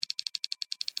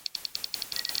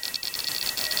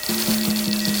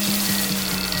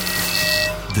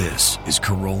This is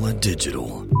Corolla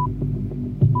Digital.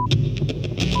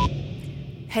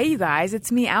 Hey, you guys, it's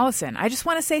me, Alison. I just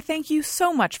want to say thank you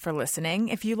so much for listening.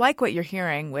 If you like what you're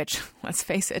hearing, which, let's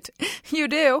face it, you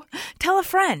do, tell a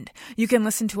friend. You can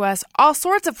listen to us all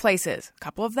sorts of places. A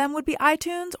couple of them would be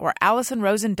iTunes or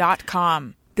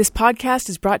AlisonRosen.com. This podcast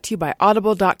is brought to you by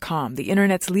Audible.com, the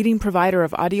internet's leading provider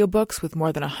of audiobooks with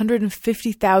more than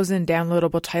 150,000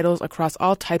 downloadable titles across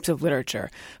all types of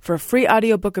literature. For a free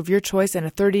audiobook of your choice and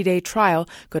a 30-day trial,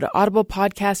 go to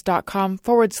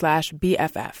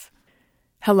audiblepodcast.com/BFF.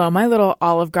 Hello, my little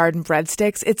Olive Garden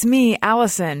breadsticks. It's me,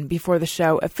 Alison. Before the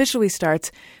show officially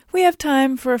starts, we have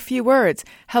time for a few words.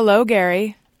 Hello,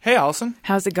 Gary. Hey, Alison.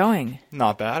 How's it going?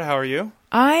 Not bad. How are you?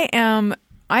 I am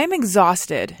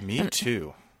exhausted. Me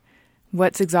too.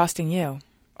 What's exhausting you?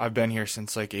 I've been here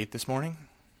since like 8 this morning.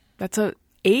 That's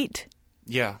 8?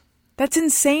 Yeah. That's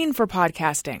insane for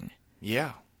podcasting.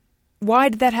 Yeah. Why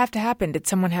did that have to happen? Did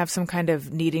someone have some kind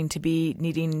of needing to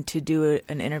do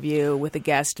an interview with a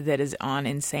guest that is on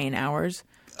insane hours?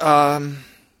 A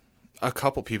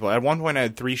couple people. At one point, I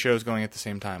had 3 shows going at the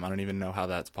same time. I don't even know how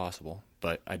that's possible,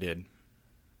 but I did.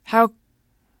 How?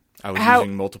 I was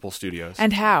using multiple studios.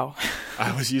 And how?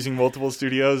 I was using multiple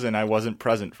studios, and I wasn't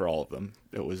present for all of them.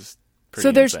 It was pretty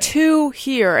So there's insane. 2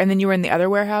 here, and then you were in the other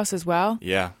warehouse as well?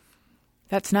 Yeah.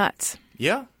 That's nuts.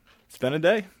 Yeah. It's been a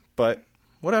day, but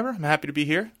whatever. I'm happy to be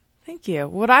here. Thank you.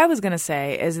 What I was going to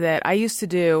say is that I used to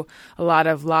do a lot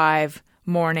of live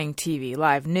morning TV,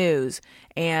 live news,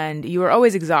 and you were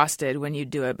always exhausted when you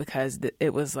do it because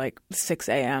it was like 6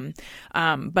 a.m.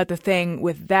 But the thing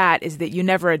with that is that you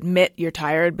never admit you're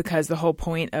tired because the whole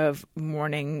point of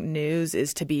morning news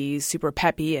is to be super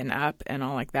peppy and up and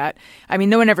all like that. I mean,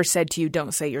 no one ever said to you,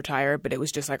 don't say you're tired, but it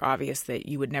was just like obvious that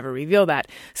you would never reveal that.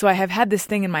 So I have had this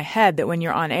thing in my head that when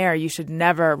you're on air, you should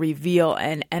never reveal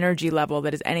an energy level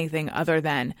that is anything other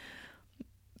than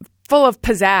full of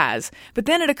pizzazz. But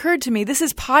then it occurred to me, this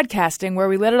is podcasting where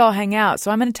we let it all hang out.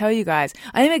 So I'm going to tell you guys,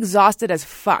 I am exhausted as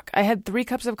fuck. I had 3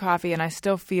 cups of coffee and I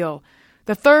still feel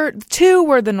the 2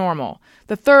 were the normal.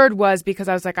 The 3rd was because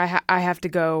I was like, I have to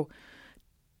go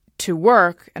to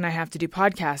work and I have to do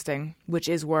podcasting, which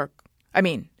is work. I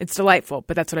mean, it's delightful,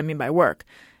 but that's what I mean by work.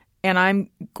 And I'm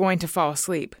going to fall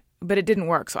asleep, but it didn't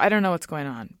work. So I don't know what's going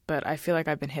on, but I feel like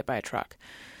I've been hit by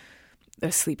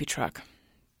a sleepy truck.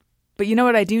 But you know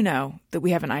what I do know? That we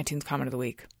have an iTunes comment of the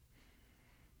week.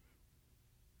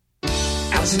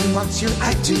 Alison wants your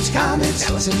iTunes comments.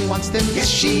 Alison wants them, yes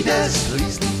she does.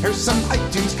 Please leave her some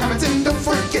iTunes comments and don't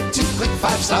forget to click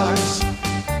 5 stars.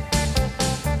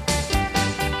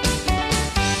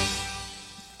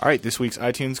 All right, this week's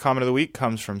iTunes comment of the week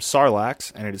comes from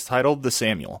Sarlax, and it is titled The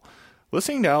Samuel.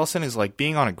 Listening to Alison is like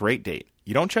being on a great date.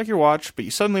 You don't check your watch, but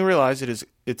you suddenly realize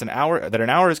an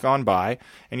hour has gone by,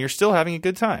 and you're still having a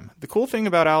good time. The cool thing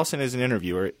about Alison as an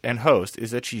interviewer and host is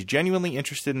that she's genuinely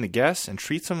interested in the guests and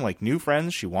treats them like new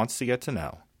friends she wants to get to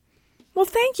know. Well,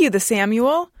 thank you, the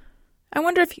Samuel. I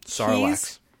wonder if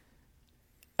Sarlax.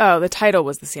 Oh, the title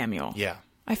was the Samuel. Yeah.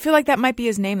 I feel like that might be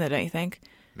his name, though, don't you think?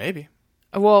 Maybe.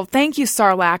 Well, thank you,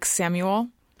 Sarlax Samuel.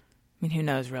 I mean, who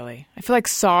knows, really? I feel like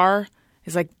Sar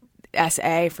is like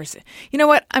S-A for... You know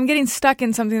what? I'm getting stuck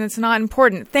in something that's not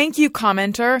important. Thank you,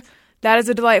 commenter. That is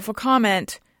a delightful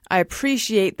comment. I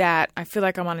appreciate that. I feel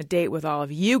like I'm on a date with all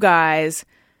of you guys.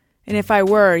 And if I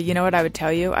were, you know what I would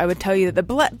tell you? I would tell you that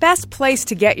the best place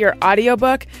to get your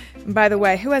audiobook... And by the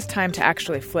way, who has time to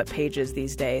actually flip pages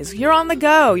these days? You're on the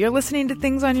go. You're listening to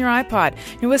things on your iPod.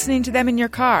 You're listening to them in your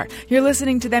car. You're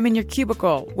listening to them in your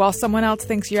cubicle while someone else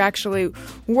thinks you're actually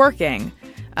working.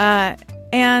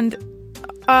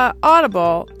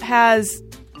 Audible has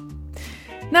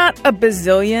not a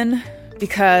bazillion,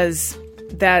 because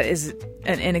that is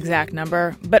an inexact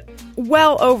number, but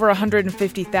well over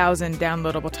 150,000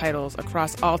 downloadable titles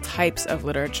across all types of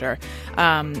literature.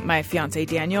 My fiancé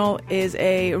Daniel is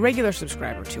a regular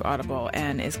subscriber to Audible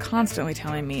and is constantly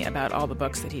telling me about all the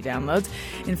books that he downloads.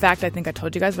 In fact, I think I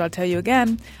told you guys, but I'll tell you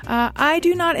again. I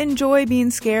do not enjoy being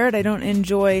scared. I don't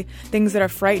enjoy things that are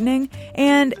frightening.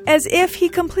 And as if he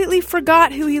completely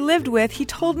forgot who he lived with, he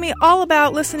told me all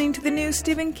about listening to the new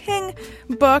Stephen King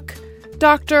book,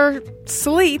 Dr.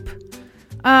 Sleep.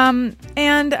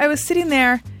 And I was sitting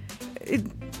there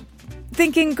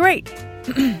thinking, great.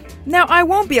 Now, I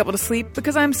won't be able to sleep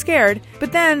because I'm scared.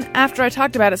 But then, after I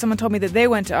talked about it, someone told me that they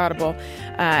went to Audible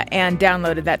and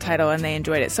downloaded that title and they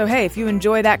enjoyed it. So, hey, if you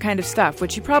enjoy that kind of stuff,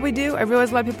 which you probably do, I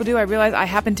realize a lot of people do, I realize I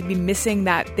happen to be missing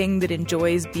that thing that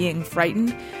enjoys being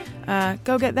frightened.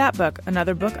 Go get that book.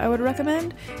 Another book I would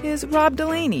recommend is Rob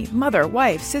Delaney, Mother,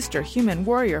 Wife, Sister, Human,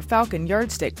 Warrior, Falcon,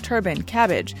 Yardstick, Turban,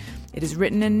 Cabbage. It is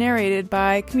written and narrated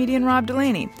by comedian Rob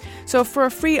Delaney. So for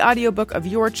a free audiobook of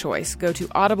your choice, go to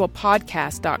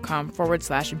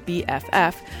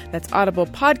audiblepodcast.com/BFF. That's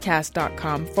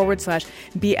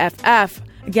audiblepodcast.com/BFF.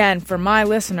 Again, for my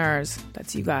listeners,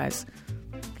 that's you guys.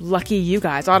 Lucky you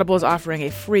guys. Audible is offering a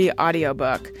free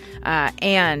audiobook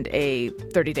and a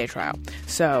 30-day trial.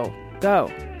 So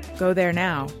go there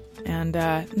now and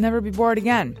never be bored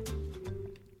again.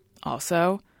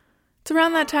 Also, it's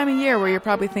around that time of year where you're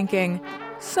probably thinking,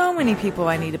 so many people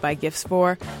I need to buy gifts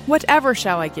for. Whatever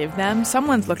shall I give them?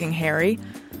 Someone's looking hairy.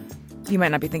 You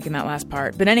might not be thinking that last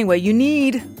part. But anyway, you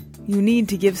need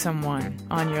to give someone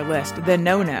on your list the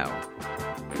no-no.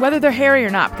 Whether they're hairy or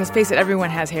not, because face it, everyone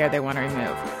has hair they want to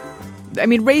remove. I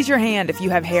mean, raise your hand if you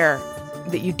have hair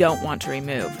that you don't want to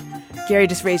remove. Gary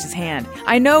just raised his hand.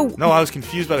 I know... No, I was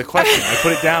confused by the question. I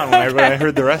put it down when I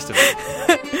heard the rest of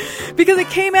it. Because it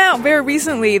came out very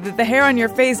recently that the hair on your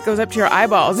face goes up to your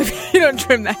eyeballs if you don't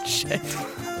trim that shit.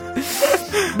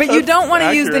 But you don't want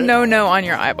to use the no-no on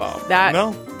your eyeball. That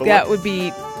would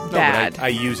be bad. But I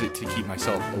use it to keep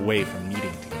myself away from needing to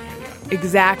get near the eyeball.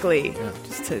 Exactly. Yeah.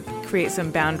 Just to create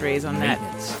some boundaries on that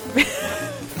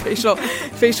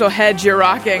facial hedge you're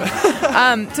rocking.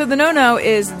 So the no-no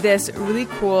is this really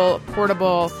cool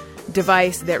portable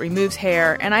device that removes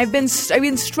hair, and I've been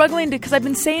struggling because I've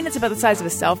been saying it's about the size of a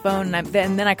cell phone, and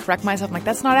then I correct myself. I'm like,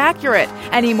 that's not accurate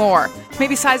anymore.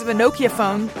 Maybe size of a Nokia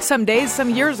phone some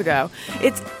years ago.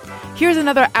 Here's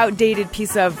another outdated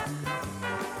piece of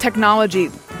technology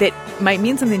that might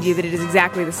mean something to you that it is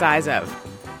exactly the size of.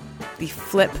 The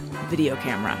flip video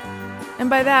camera. And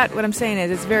by that, what I'm saying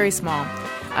is it's very small,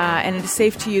 and it is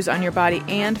safe to use on your body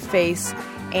and face.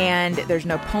 And there's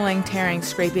no pulling, tearing,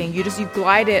 scraping. You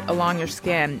glide it along your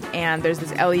skin, and there's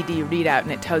this LED readout,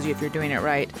 and it tells you if you're doing it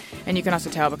right. And you can also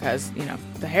tell because,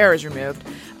 the hair is removed.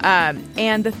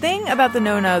 And the thing about the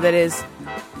no-no that is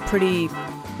pretty,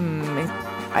 I'm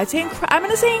going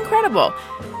to say incredible.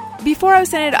 Before I was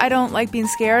saying it, I don't like being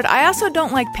scared. I also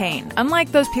don't like pain.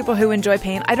 Unlike those people who enjoy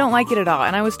pain, I don't like it at all.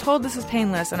 And I was told this is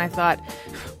painless, and I thought,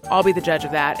 I'll be the judge of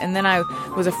that. And then I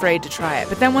was afraid to try it.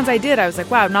 But then once I did, I was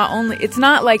like, wow, it's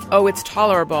not like, oh, it's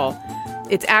tolerable.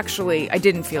 It's actually, I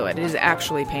didn't feel it. It is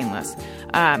actually painless.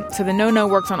 So the no-no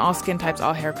works on all skin types,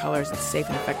 all hair colors. It's safe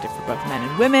and effective for both men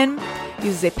and women. It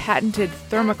uses a patented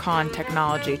thermocon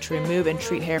technology to remove and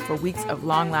treat hair for weeks of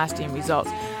long-lasting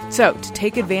results. So, to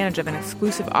take advantage of an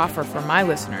exclusive offer for my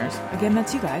listeners, again,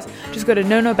 that's you guys, just go to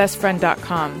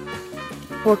nonobestfriend.com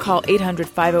or call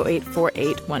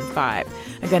 800-508-4815.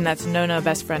 Again, that's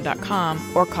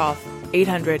nonobestfriend.com or call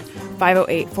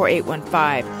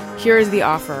 800-508-4815. Here is the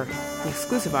offer, the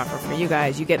exclusive offer for you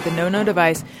guys. You get the no-no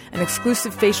device, an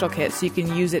exclusive facial kit so you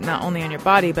can use it not only on your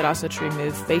body but also to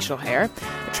remove facial hair,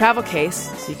 a travel case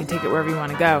so you can take it wherever you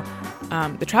want to go.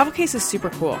 The travel case is super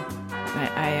cool.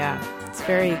 It's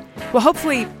very... Well,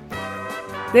 hopefully...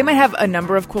 They might have a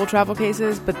number of cool travel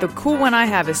cases, but the cool one I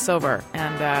have is silver,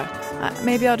 and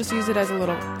maybe I'll just use it as a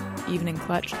little evening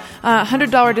clutch.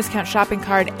 $100 discount shopping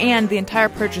card, and the entire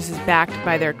purchase is backed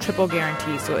by their triple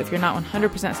guarantee. So if you're not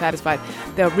 100% satisfied,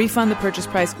 they'll refund the purchase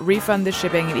price, refund the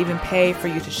shipping, and even pay for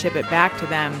you to ship it back to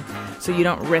them so you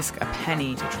don't risk a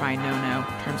penny to try no-no.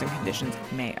 Terms and conditions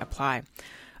may apply.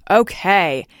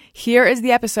 Okay, here is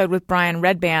the episode with Brian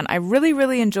Redban. I really,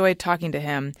 really enjoyed talking to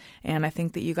him, and I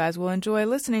think that you guys will enjoy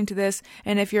listening to this.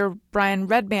 And if you're Brian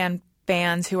Redban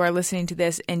fans who are listening to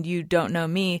this and you don't know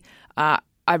me, I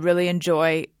really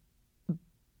enjoy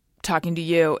talking to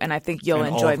you, and I think you'll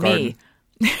enjoy me.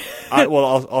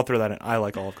 I'll throw that in. I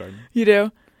like Olive Garden. You do?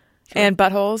 Sure. And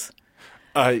buttholes?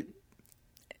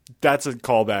 That's a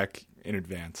callback in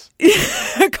advance.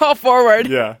 Call forward.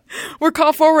 Yeah. We're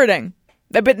call forwarding.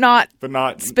 But not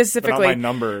specifically. But not my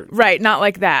number. Right, not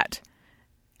like that.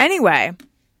 Anyway,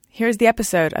 here's the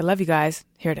episode. I love you guys.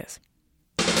 Here it is.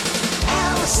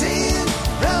 Alison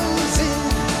Rosen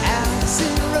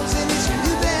is your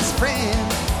new best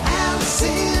friend.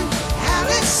 Alison,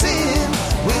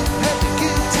 with her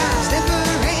good times never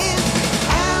end.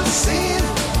 Alison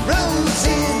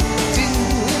Rosen,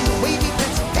 doing the wavy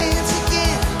pencil dance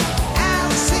again.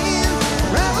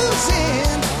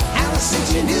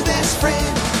 Alison's your new best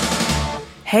friend.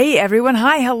 Hey everyone,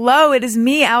 hi, hello, it is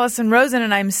me, Alison Rosen,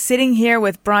 and I'm sitting here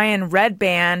with Brian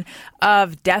Redban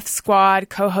of Deathsquad,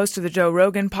 co-host of the Joe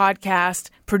Rogan podcast,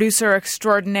 producer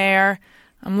extraordinaire.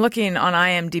 I'm looking on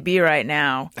IMDb right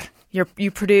now.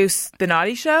 You produce The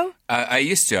Naughty Show? I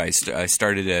used to. I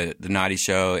started The Naughty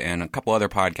Show and a couple other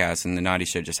podcasts, and The Naughty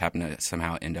Show just happened to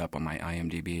somehow end up on my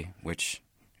IMDb, which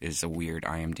is a weird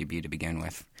IMDb to begin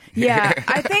with. Yeah,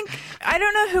 I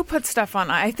don't know who puts stuff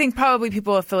on. I think probably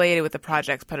people affiliated with the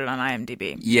projects put it on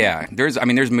IMDb. Yeah, there's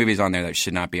movies on there that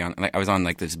should not be on. Like I was on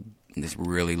like this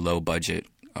really low budget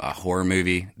horror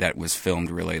movie that was filmed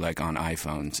really like on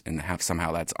iPhones, and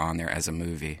somehow that's on there as a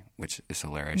movie, which is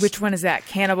hilarious. Which one is that?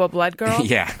 Cannibal Blood Girl?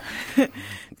 Yeah.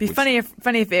 Funny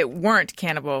if it weren't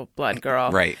Cannibal Blood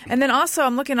Girl. Right. And then also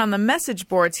I'm looking on the message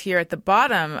boards here at the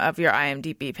bottom of your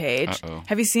IMDb page. Uh-oh.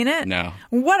 Have you seen it? No.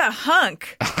 What a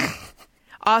hunk.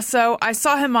 Also, I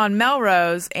saw him on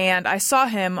Melrose and I saw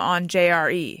him on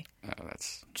JRE. Oh,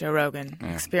 that's Joe Rogan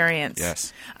Experience.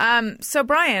 Yes. So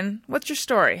Brian, what's your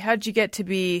story? How'd you get to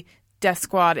be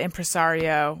Deathsquad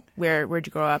impresario? Where'd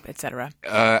you grow up, etc.?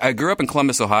 I grew up in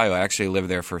Columbus, Ohio. I actually lived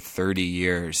there for 30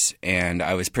 years, and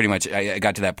I was pretty much I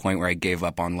got to that point where I gave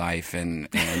up on life, and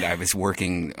I was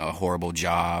working a horrible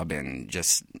job, and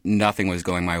just nothing was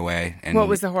going my way. And what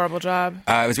was the horrible job?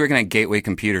 I was working at Gateway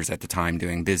Computers at the time,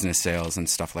 doing business sales and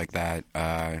stuff like that.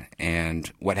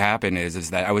 And what happened is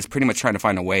that I was pretty much trying to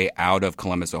find a way out of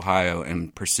Columbus, Ohio,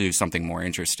 and pursue something more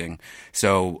interesting.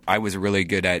 So I was really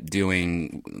good at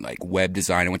doing like web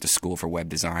design. I went to school for web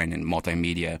design and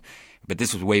multimedia, but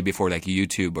this was way before like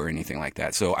YouTube or anything like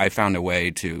that. So I found a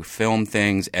way to film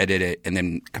things, edit it, and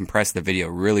then compress the video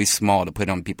really small to put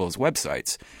on people's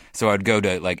websites. So I'd go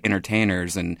to like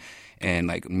entertainers and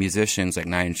like musicians like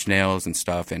Nine Inch Nails and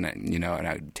stuff, and and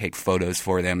I'd take photos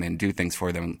for them and do things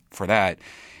for them for that.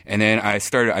 And then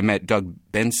I met Doug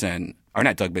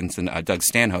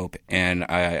Stanhope, and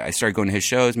I started going to his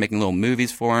shows, making little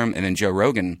movies for him, and then Joe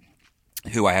Rogan,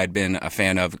 who I had been a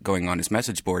fan of going on his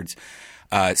message boards,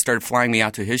 started flying me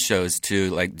out to his shows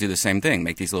to like do the same thing,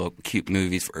 make these little cute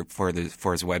movies for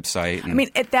his website. And, I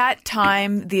mean, at that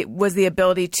time, was the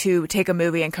ability to take a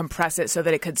movie and compress it so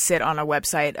that it could sit on a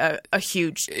website a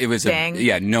huge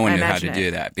thing? No one knew how to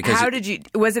do that. Because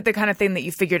was it the kind of thing that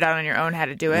you figured out on your own how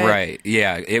to do it? Right.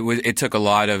 Yeah. It took a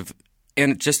lot of.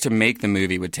 And just to make the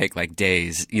movie would take like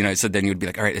days, so then you'd be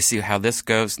like, all right, let's see how this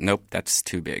goes. Nope, that's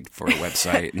too big for a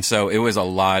website. And so it was a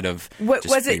lot of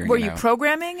Were you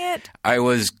programming it? I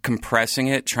was compressing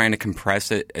it, trying to compress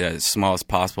it as small as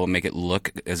possible, make it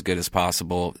look as good as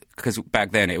possible. Because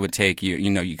back then it would take you,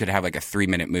 you could have like a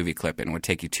 3-minute movie clip and it would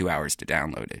take you 2 hours to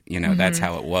download it. That's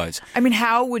how it was. I mean,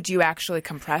 how would you actually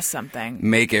compress something?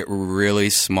 Make it really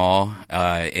small,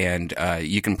 and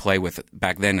you can play with,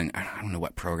 back then, and I don't know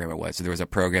what program it was. There was a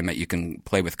program that you can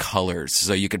play with colors.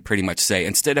 So you could pretty much say,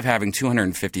 instead of having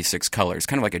 256 colors,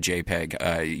 kind of like a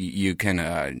JPEG, you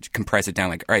can compress it down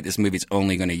like, all right, this movie's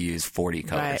only going to use 40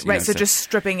 colors. Right. So just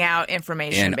stripping out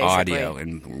information, and basically. Audio,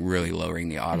 and really lowering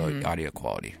the audio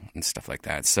quality and stuff like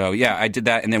that. So yeah, I did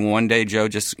that. And then one day Joe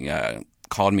just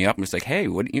called me up and was like, hey,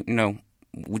 would you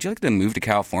like to move to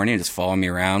California and just follow me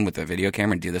around with a video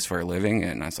camera and do this for a living?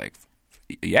 And I was like,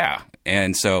 yeah.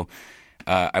 And so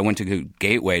I went to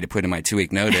Gateway to put in my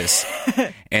 2-week notice,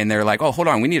 and they're like, "Oh, hold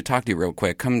on, we need to talk to you real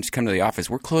quick. Come to the office.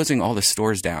 We're closing all the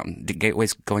stores down. The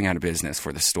Gateway's going out of business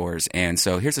for the stores, and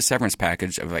so here's a severance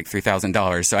package of like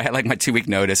 $3,000." So I had like my 2-week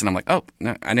notice, and I'm like, "Oh,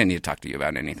 no, I didn't need to talk to you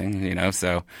about anything,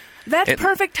 So that's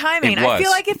perfect timing. I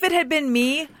feel like if it had been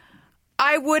me,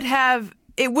 I would have.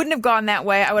 It wouldn't have gone that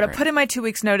way. I would have put in my 2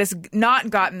 weeks notice, not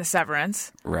gotten the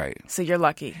severance. Right. So you're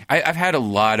lucky. I've had a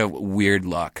lot of weird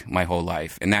luck my whole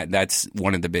life, and that's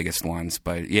one of the biggest ones.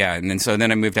 But yeah, and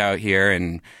then I moved out here,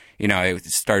 and I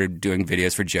started doing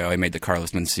videos for Joe. I made the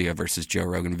Carlos Mencia versus Joe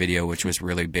Rogan video, which was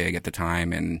really big at the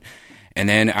time, and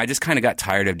then I just kind of got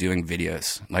tired of doing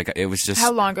videos. Like it was just.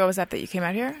 How long ago was that you came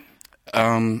out here?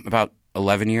 About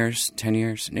 11 years, 10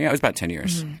 years. Yeah, it was about 10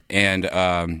 years,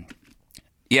 and.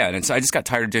 Yeah, and so I just got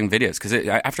tired of doing videos because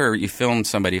after you film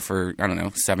somebody for,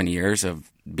 7 years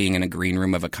of being in a green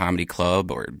room of a comedy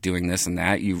club or doing this and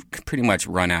that, you pretty much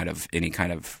run out of any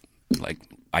kind of like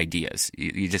ideas.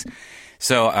 You just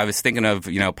so I was thinking of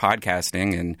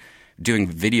podcasting, and doing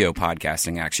video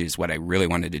podcasting actually is what I really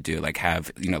wanted to do. Like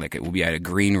have like it will be at a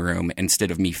green room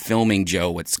instead of me filming Joe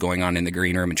what's going on in the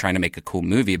green room and trying to make a cool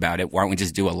movie about it. Why don't we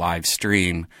just do a live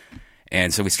stream?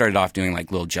 And so we started off doing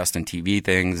like little Justin TV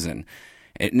things, and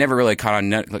it never really caught on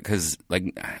because,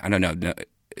 like, I don't know,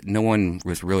 no one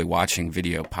was really watching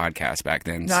video podcasts back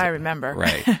then. No, I remember.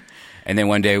 Right. And then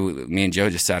one day, me and Joe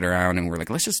just sat around and we're like,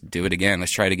 let's just do it again.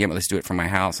 Let's try it again, but let's do it from my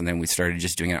house. And then we started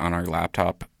just doing it on our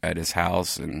laptop at his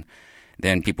house. And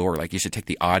then people were like, you should take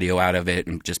the audio out of it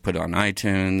and just put it on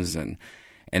iTunes.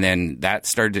 And then that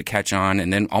started to catch on.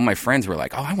 And then all my friends were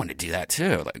like, oh, I want to do that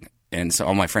too. And so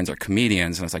all my friends are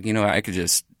comedians. And I was like, I could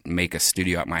just make a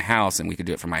studio at my house and we could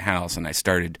do it from my house. And I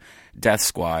started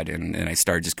Deathsquad, and I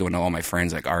started just going to all my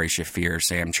friends like Ari Shafir,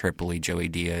 Sam Tripoli, Joey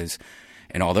Diaz.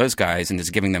 and all those guys, and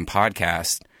just giving them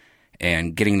podcasts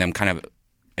and getting them kind of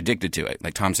addicted to it.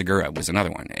 Like Tom Segura was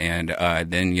another one. And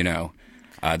then,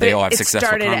 they all have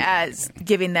successful It started as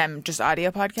giving them just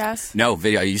audio podcasts? No,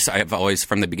 video. I've always,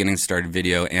 from the beginning, started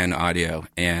video and audio.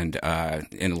 And a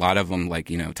lot of them,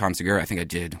 like, Tom Segura, I think I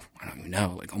did, I don't even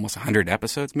know, like almost 100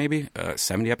 episodes maybe,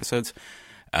 70 episodes.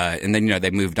 And then,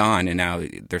 they moved on, and now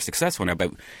they're successful now.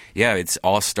 But, yeah, it's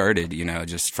all started,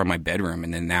 just from my bedroom.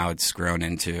 And then now it's grown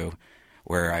into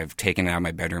where I've taken it out of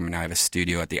my bedroom, and now I have a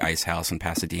studio at the Ice House in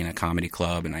Pasadena Comedy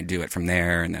Club, and I do it from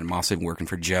there. And then I'm also working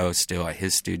for Joe still at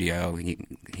his studio.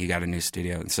 He got a new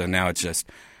studio. And so now it's just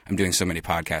I'm doing so many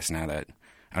podcasts now that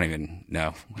I don't even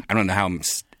know. I don't know how I'm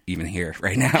even here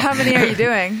right now. How many are you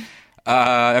doing?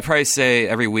 I'd probably say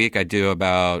every week I do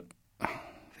about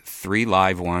 3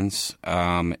 live ones,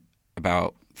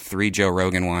 about 3 Joe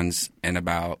Rogan ones, and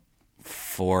about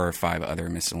 4 or 5 other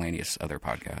miscellaneous other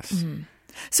podcasts. Mm-hmm.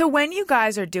 So when you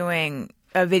guys are doing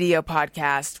a video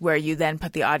podcast where you then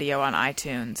put the audio on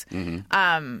iTunes,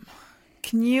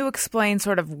 can you explain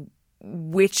sort of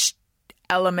which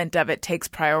element of it takes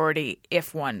priority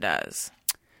if one does?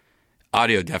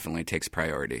 Audio definitely takes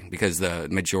priority because the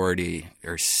majority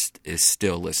is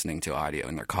still listening to audio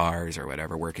in their cars or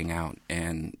whatever, working out.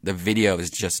 And the video is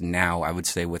just now, I would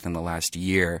say within the last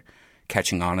year,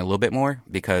 catching on a little bit more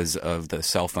because of the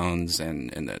cell phones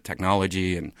and the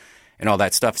technology and all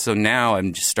that stuff. So now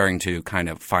I'm just starting to kind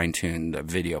of fine-tune the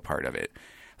video part of it.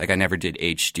 Like I never did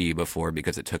HD before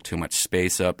because it took too much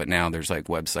space up, but now there's like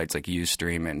websites like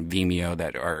Ustream and Vimeo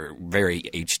that are very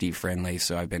HD friendly.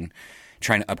 So I've been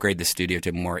trying to upgrade the studio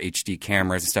to more HD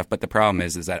cameras and stuff. But the problem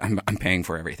is that I'm paying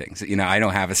for everything. So, I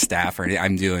don't have a staff or anything.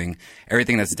 I'm doing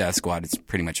everything that's Deathsquad. It's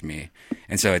pretty much me.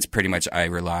 And so it's pretty much I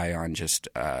rely on just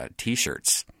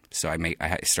T-shirts. So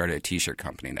I started a T-shirt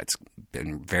company that's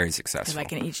been very successful.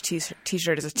 Like in each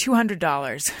T-shirt is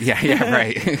 $200. Yeah,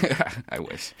 right. I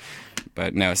wish,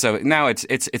 but no. So now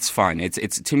it's fun.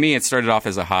 It's to me it started off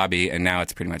as a hobby, and now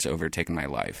it's pretty much overtaken my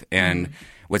life. And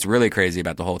what's really crazy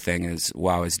about the whole thing is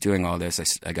while I was doing all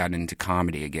this, I got into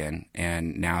comedy again,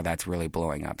 and now that's really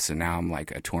blowing up. So now I'm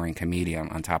like a touring comedian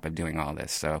on top of doing all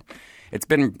this. So it's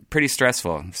been pretty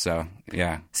stressful. So,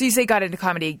 yeah. So you say got into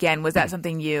comedy again. Was that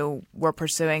something you were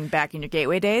pursuing back in your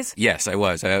Gateway days? Yes, I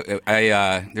was.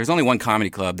 There's only one comedy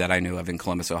club that I knew of in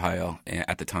Columbus, Ohio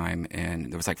at the time, and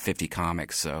there was like 50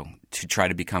 comics. So to try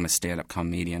to become a stand-up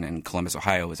comedian in Columbus,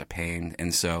 Ohio was a pain.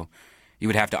 And so you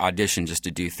would have to audition just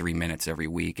to do 3 minutes every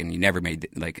week, and you never made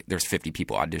 – there's 50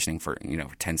 people auditioning for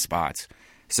 10 spots.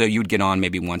 So you would get on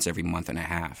maybe once every month and a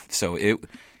half. So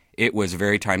it was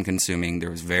very time consuming.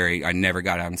 I never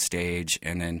got on stage.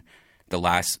 And then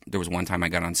there was one time I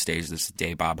got on stage this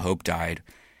day Bob Hope died.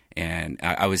 And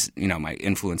I was, my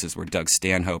influences were Doug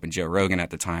Stanhope and Joe Rogan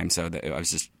at the time. So I was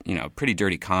just, a pretty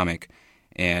dirty comic.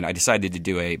 And I decided to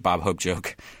do a Bob Hope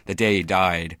joke the day he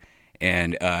died.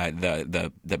 And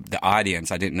the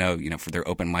audience, I didn't know, for their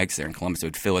open mics there in Columbus, they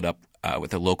would fill it up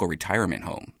with a local retirement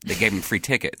home. They gave them free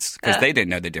tickets because they didn't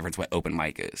know the difference what open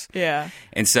mic is. Yeah.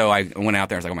 And so I went out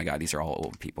there. I was like, oh, my God, these are all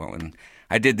old people. And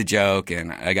I did the joke,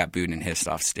 and I got booed and hissed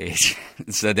off stage.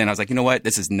 So then I was like, you know what?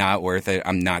 This is not worth it.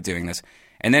 I'm not doing this.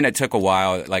 And then it took a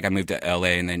while. Like I moved to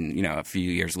L.A. and then, a few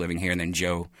years living here. And then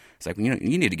Joe was like, you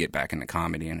need to get back into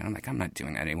comedy. And I'm like, I'm not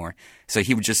doing that anymore. So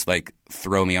he would just like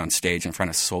throw me on stage in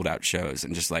front of sold out shows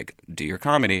and just like do your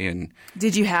comedy. And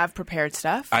did you have prepared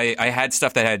stuff? I had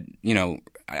stuff that had,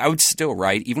 I would still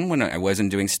write. Even when I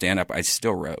wasn't doing stand-up, I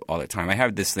still wrote all the time. I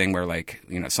have this thing where like,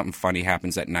 something funny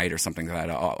happens at night or something like that.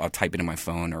 I'll type it in my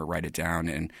phone or write it down.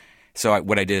 And so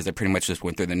what I did is I pretty much just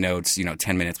went through the notes,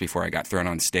 10 minutes before I got thrown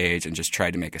on stage and just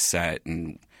tried to make a set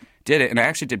and did it. And I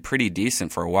actually did pretty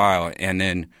decent for a while. And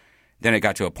then it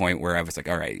got to a point where I was like,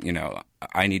 all right,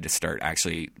 I need to start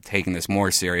actually taking this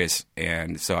more serious.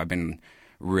 And so I've been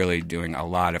really doing a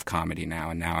lot of comedy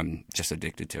now. And now I'm just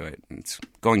addicted to it. And it's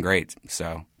going great.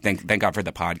 So thank God for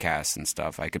the podcast and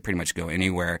stuff. I could pretty much go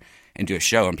anywhere and do a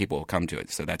show and people will come to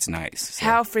it. So that's nice. So,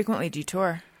 how frequently do you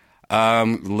tour?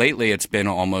 Lately, it's been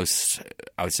almost,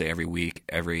 I would say, every week,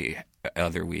 every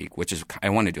other week, which is, I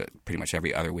want to do it pretty much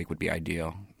every other week would be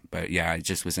ideal. But yeah, I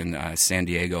just was in San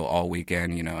Diego all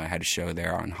weekend. I had a show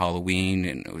there on Halloween,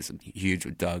 and it was huge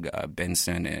with Doug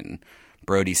Benson and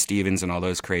Brody Stevens and all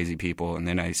those crazy people. And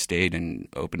then I stayed and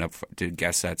opened up, did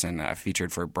guest sets, and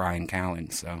featured for Brian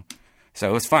Callen. So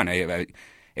it was fun.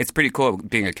 It's pretty cool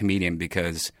being a comedian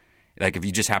because – like if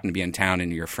you just happen to be in town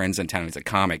and your friend's in town and he's a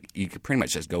comic, you could pretty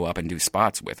much just go up and do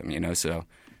spots with him, So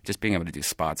just being able to do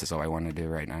spots is all I want to do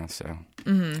right now. So,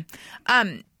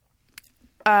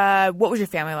 what was your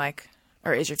family like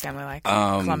Or is your family like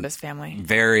Columbus family?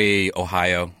 Very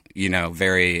Ohio.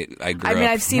 Very.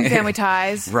 I've seen Family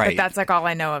Ties, right. But that's like all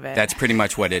I know of it. That's pretty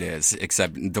much what it is,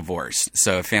 except divorce.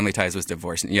 So Family Ties was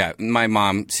divorced. Yeah, my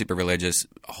mom, super religious,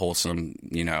 wholesome,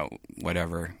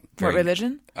 whatever. What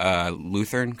religion?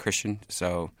 Lutheran, Christian.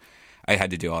 So I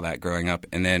had to do all that growing up.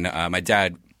 And then my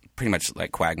dad, pretty much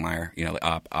like Quagmire,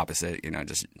 opposite,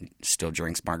 just still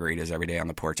drinks margaritas every day on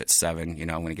the porch at 7,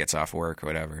 when he gets off work or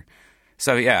whatever.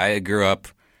 So yeah, I grew up,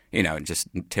 just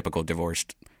typical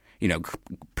divorced,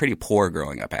 pretty poor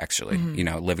growing up, actually.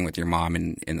 Living with your mom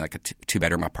in like a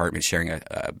two-bedroom apartment, sharing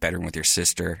a bedroom with your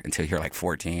sister until you're like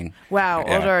 14. Wow,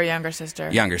 Yeah. older or younger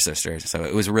sister? Younger sister. So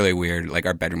it was really weird. Like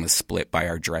our bedroom was split by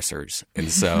our dressers.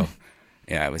 And so,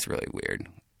 yeah, it was really weird.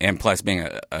 And plus being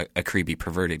a creepy,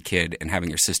 perverted kid and having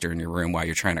your sister in your room while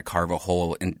you're trying to carve a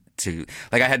hole into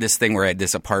 – like I had this thing where I had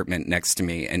this apartment next to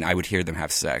me and I would hear them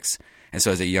have sex. And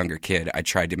so as a younger kid, I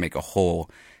tried to make a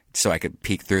hole – so I could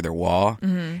peek through their wall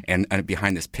and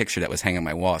behind this picture that was hanging on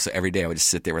my wall. So every day I would just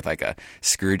sit there with like a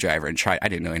screwdriver and try. I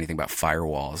didn't know anything about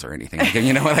firewalls or anything,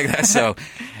 like that. So,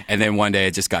 and then one day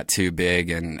it just got too big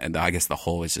and I guess the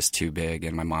hole was just too big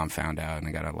and my mom found out and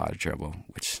I got in a lot of trouble,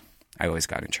 which I always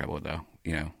got in trouble though,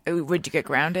 Would you get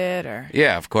grounded or?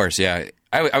 Yeah, of course, yeah.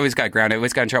 I always got grounded. I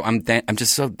always got in trouble. I'm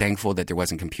just so thankful that there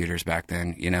wasn't computers back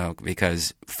then,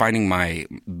 because finding my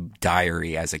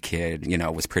diary as a kid,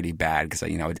 was pretty bad because,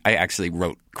 I actually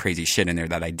wrote crazy shit in there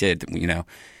that I did,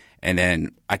 And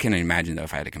then I can imagine, though,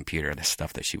 if I had a computer, the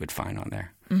stuff that she would find on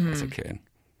there as a kid.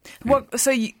 Well,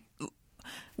 so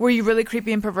were you really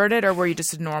creepy and perverted, or were you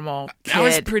just a normal kid? I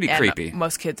was pretty creepy.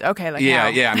 Most kids, okay, like yeah, how?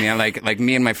 yeah. I mean, like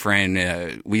me and my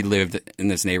friend, we lived in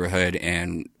this neighborhood,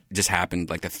 and just happened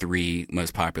like the 3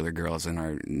 most popular girls in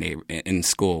our in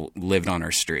school lived on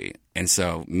our street, and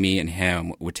so me and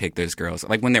him would take those girls,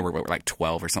 like when they were like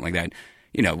 12 or something like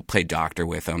that, play doctor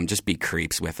with them, just be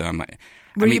creeps with them.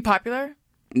 Were you popular?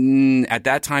 At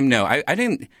that time, no. I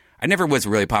didn't. I never was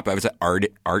really popular. I was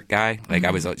an art guy. Like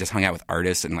I was just hung out with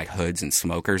artists and like hoods and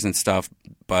smokers and stuff.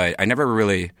 But I never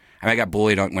really. I got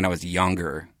bullied when I was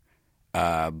younger.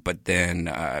 But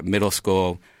then middle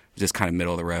school was just kind of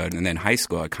middle of the road, and then high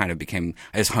school I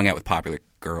just hung out with popular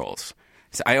girls.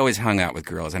 So I always hung out with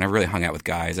girls. I never really hung out with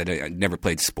guys. I never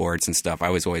played sports and stuff. I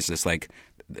was always just like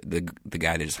the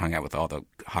guy that just hung out with all the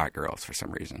hot girls for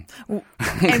some reason.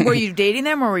 And were you dating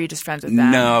them, or were you just friends with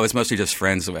them? No, I was mostly just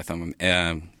friends with them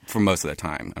for most of the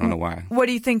time. I don't know why. What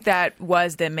do you think that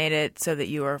was that made it so that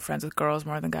you were friends with girls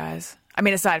more than guys? I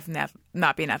mean, aside from that,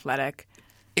 not being athletic.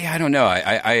 Yeah, I don't know.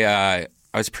 I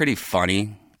was pretty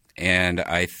funny, and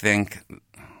I think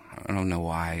I don't know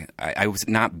why. I was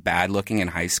not bad looking in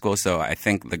high school, so I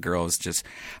think the girls just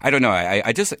 – I don't know.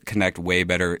 I just connect way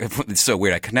better – it's so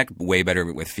weird. I connect way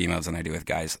better with females than I do with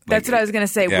guys. That's what I was going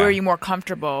to say. Yeah. Were you more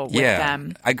comfortable with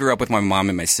them? I grew up with my mom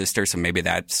and my sister, so maybe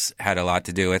that's had a lot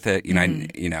to do with it.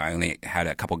 I only had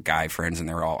a couple guy friends, and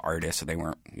they were all artists, so they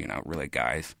weren't, really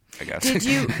guys, I guess.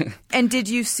 Did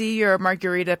you see your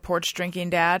margarita porch drinking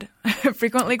dad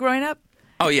frequently growing up?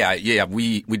 Oh yeah.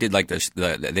 We did like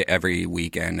the every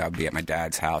weekend I'd be at my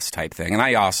dad's house type thing, and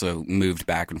I also moved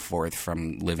back and forth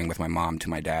from living with my mom to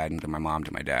my dad and to my mom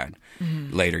to my dad.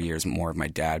 Later years, more of my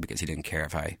dad because he didn't care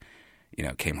if I,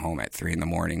 came home at 3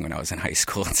 a.m. when I was in high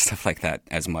school and stuff like that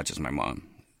as much as my mom.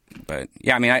 But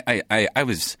yeah, I mean, I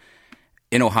was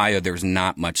in Ohio. There was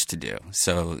not much to do,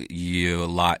 so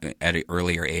at an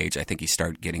earlier age. I think you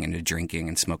start getting into drinking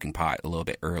and smoking pot a little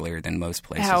bit earlier than most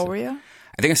places. How old were you?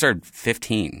 I think I started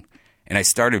 15, and I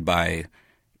started by,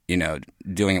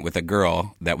 doing it with a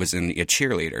girl that was a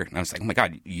cheerleader. And I was like, oh my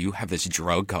God, you have this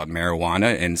drug called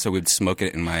marijuana? And so we'd smoke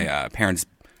it in my parents'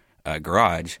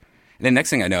 garage. And then next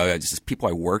thing I know, it's just people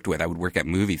I worked with. I would work at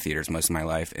movie theaters most of my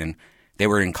life, and they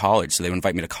were in college, so they would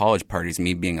invite me to college parties,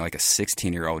 me being like a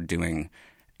 16-year-old doing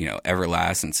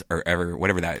Everlast or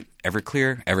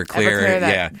Everclear,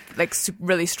 that, like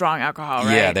really strong alcohol,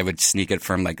 right? Yeah, they would sneak it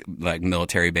from like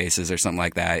military bases or something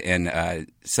like that, and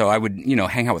so I would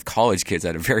hang out with college kids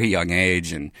at a very young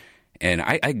age, and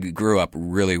I grew up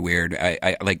really weird.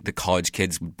 I like the college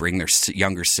kids would bring their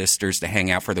younger sisters to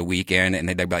hang out for the weekend, and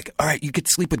they'd be like, "All right, you get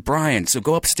to sleep with Brian, so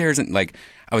go upstairs." And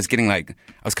I was kind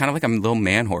of like a little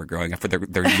man whore growing up for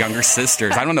their younger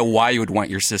sisters. I don't know why you would want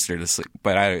your sister to sleep,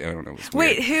 but I don't know.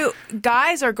 Wait, who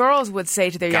guys or girls would say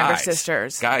to their younger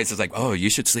sisters? Guys, it's like, "Oh,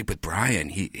 you should sleep with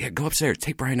Brian. Go upstairs,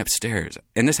 take Brian upstairs."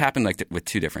 And this happened with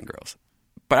 2 different girls.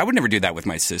 But I would never do that with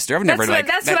my sister. I would never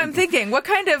That's what I'm thinking. What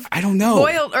kind of I don't know.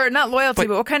 not loyalty,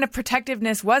 but what kind of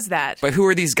protectiveness was that? But who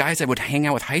are these guys that would hang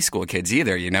out with high school kids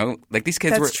either? You know, like these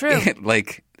kids That's were true.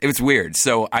 like it was weird.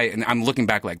 So I'm looking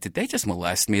back like, did they just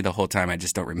molest me the whole time? I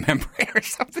just don't remember it or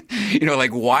something. You know,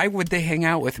 like why would they hang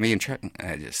out with me and try?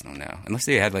 I just don't know. Unless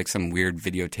they had like some weird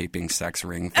videotaping sex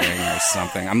ring thing or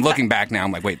something. I'm looking back now.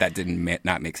 I'm like, wait, that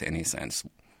not make any sense.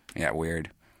 Yeah, weird.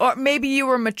 Or maybe you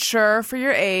were mature for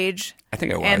your age. I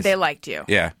think I was. And they liked you.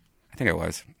 Yeah, I think I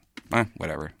was.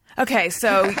 Whatever. Okay,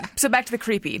 so back to the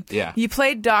creepy. Yeah. You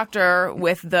played doctor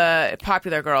with the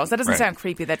popular girls. That doesn't Right. sound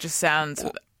creepy. That just sounds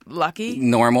lucky.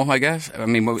 Normal, I guess. I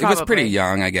mean, it was Probably. pretty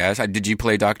young, I guess. Did you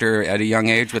play doctor at a young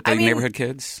age with the neighborhood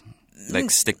kids? Like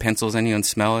stick pencils in you and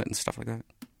smell it and stuff like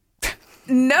that?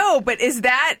 No, but is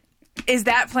that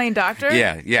playing doctor?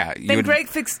 Yeah. Then Greg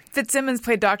Fitzsimmons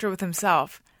played doctor with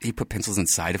himself. He put pencils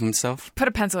inside of himself Put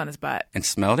a pencil in his butt. and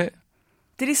smelled it?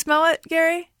 Did he smell it,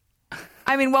 Gary?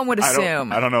 I mean, one would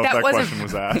assume. I don't know if that wasn't question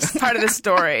was asked. part of the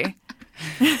story.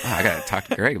 Oh, I got to talk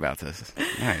to Greg about this.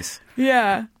 Nice.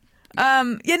 Yeah.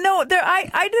 I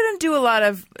didn't do a lot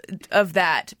of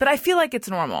that, but I feel like it's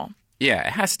normal. Yeah,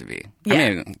 it has to be. Yeah. I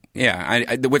mean,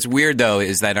 yeah. What's weird, though,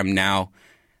 is that I'm now...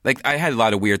 Like, I had a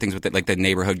lot of weird things with it, like the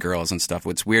neighborhood girls and stuff.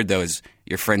 What's weird, though, is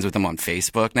you're friends with them on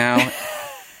Facebook now.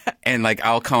 And, like,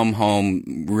 I'll come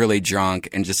home really drunk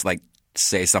and just, like,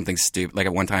 say something stupid. Like,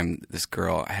 at one time, this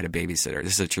girl, I had a babysitter.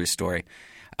 This is a true story.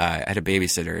 I had a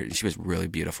babysitter, and she was really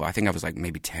beautiful. I think I was, like,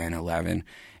 maybe 10, 11.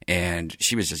 And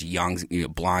she was just young,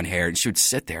 blonde hair. And she would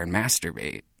sit there and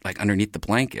masturbate, like, underneath the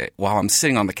blanket while I'm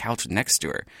sitting on the couch next to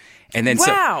her. And then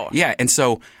Wow. and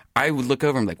so I would look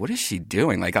over and be like, what is she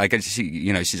doing? Like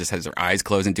she just has her eyes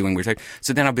closed and doing weird stuff.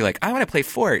 So then I'll be like, I want to play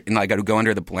Fort. And I got to go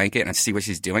under the blanket and I see what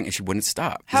she's doing. And she wouldn't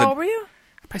stop. How old were you?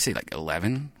 I'd probably say like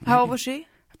 11. How old was she?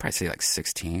 I'd probably say like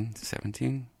 16,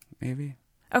 17, maybe.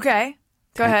 Okay.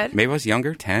 Go ahead. Maybe I was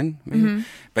younger, 10. Maybe.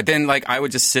 But then like I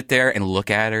would just sit there and look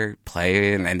at her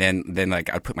play. And then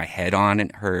like I'd put my head on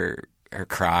her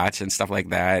crotch and stuff like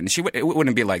that. And it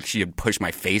wouldn't be like she would push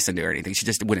my face into her or anything. She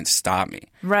just wouldn't stop me.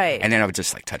 Right. And then I would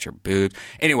just like touch her boobs.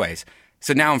 Anyways,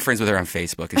 so now I'm friends with her on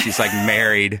Facebook and she's like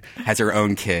married, has her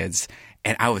own kids.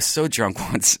 And I was so drunk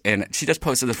once and she just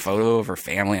posted a photo of her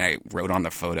family and I wrote on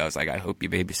the photo, I was like, I hope you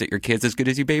babysit your kids as good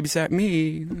as you babysat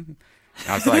me. And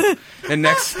I was like, the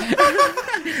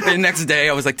next day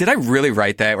I was like, did I really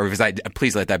write that? Or was I,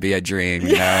 please let that be a dream,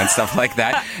 and stuff like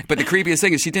that. But the creepiest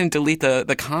thing is she didn't delete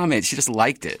the comment. She just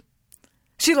liked it.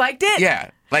 She liked it? Yeah.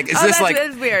 Like, it's just like.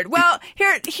 That's weird. Well,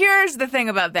 here's the thing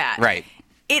about that. Right.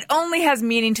 It only has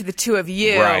meaning to the two of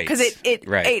you. Right. Because it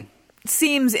Right.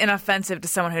 seems inoffensive to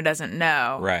someone who doesn't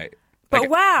know. Right. But Like,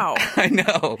 wow. I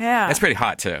know. Yeah. That's pretty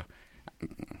hot, too.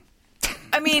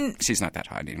 I mean, She's not that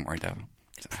hot anymore, though.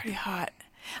 pretty hot.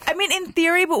 I mean, in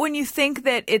theory, but when you think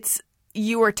that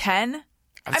you were 10,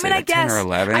 I'd say like guess 10 or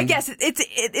 11. I guess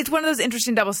it's one of those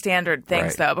interesting double standard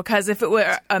things, Right. though, because if it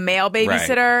were a male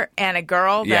babysitter and a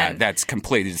girl, Yeah, then that's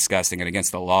completely disgusting and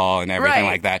against the law and everything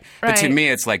Right, like that. But to right. me,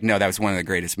 it's like, no, that was one of the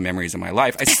greatest memories of my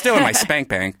life. It's still in my spank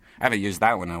bank. I haven't used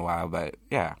that one in a while, but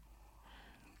yeah.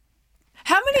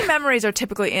 How many memories are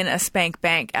typically in a spank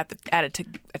bank at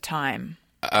a time?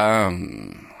 I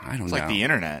don't know. It's like the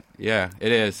internet. Yeah,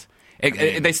 it is.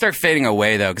 They start fading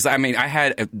away, though, because, I mean, I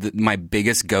had my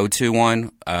biggest go-to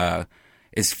one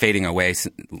is fading away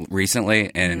recently,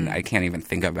 and I can't even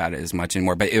think about it as much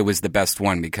anymore. But it was the best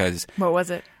one because What was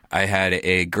it? I had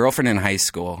a girlfriend in high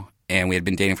school, and we had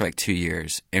been dating for like 2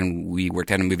 years, and we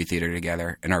worked at a movie theater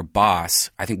together. And our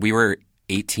boss, I think we were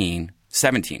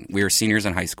 17. We were seniors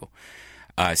in high school.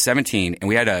 17, and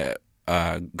we had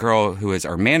a girl who was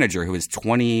our manager who was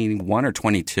 21 or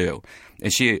 22,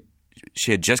 and she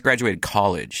had just graduated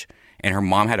college, and her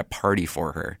mom had a party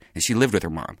for her, and she lived with her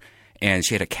mom, and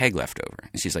she had a keg left over,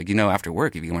 and she's like, after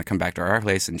work, if you want to come back to our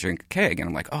place and drink a keg, and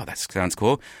I'm like, oh, that sounds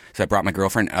cool. So I brought my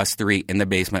girlfriend, us three, in the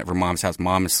basement of her mom's house,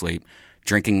 mom asleep,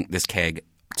 drinking this keg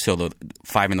till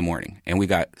 5 a.m, and we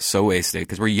got so wasted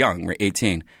because we're young, we're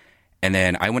 18. And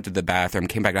then I went to the bathroom,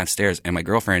 came back downstairs, and my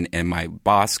girlfriend and my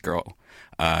boss girl,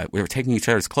 we were taking each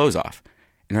other's clothes off.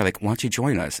 And they're like, why don't you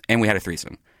join us? And we had a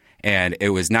threesome. And it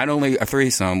was not only a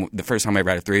threesome, the first time I ever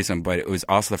had a threesome, but it was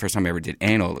also the first time I ever did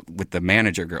anal with the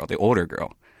manager girl, the older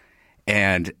girl.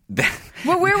 And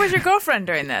Well, where was your girlfriend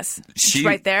during this? she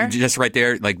right there? Just right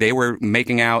there. Like, they were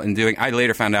making out and doing. I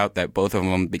later found out that both of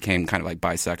them became kind of like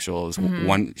bisexuals.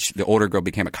 Mm-hmm. The older girl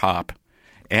became a cop.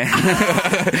 And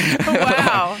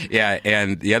Wow. yeah,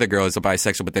 and the other girl is a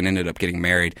bisexual, but then ended up getting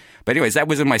married. But anyways, that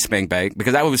was in my spank bag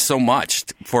because that was so much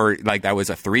for like that was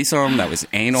a threesome, that was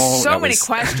anal. So that many was,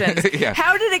 questions. Yeah.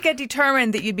 How did it get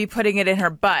determined that you'd be putting it in her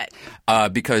butt?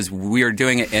 Because we were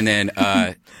doing it, and then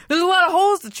There's a lot of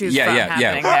holes to choose from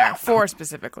happening there. 4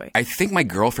 specifically. I think my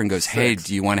girlfriend goes, "Hey,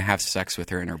 do you want to have sex with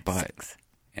her in her butt?"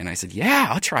 And I said, "Yeah,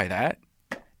 I'll try that."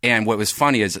 And what was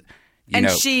funny is, you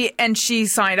know, she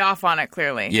signed off on it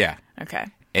clearly. yeah. Okay.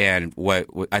 And what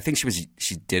I think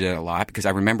she did it a lot because I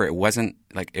remember it wasn't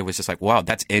like it was just like, wow,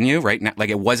 that's in you right now. Like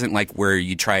it wasn't like where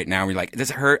you try it now and you're like,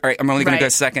 does it hurt? All right, I'm only going to go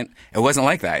a second. It wasn't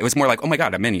like that. It was more like, oh my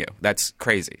God, I'm in you. That's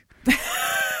crazy.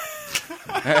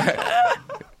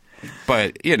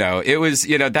 But you know, it was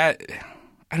that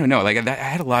I don't know. Like I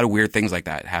had a lot of weird things like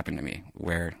that happen to me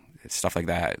where stuff like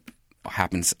that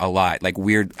happens a lot. Like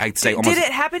weird. I'd say almost. Did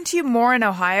it happen to you more in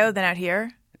Ohio than out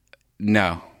here?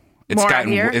 No. More out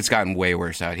here? It's gotten way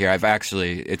worse out here.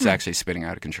 It's actually spinning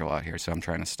out of control out here. So I'm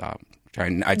trying to stop.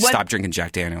 I'd stop drinking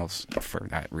Jack Daniels for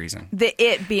that reason.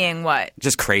 It being what?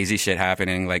 Just crazy shit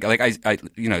happening. Like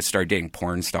I started dating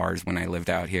porn stars when I lived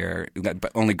out here,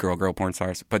 but only girl porn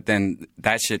stars. But then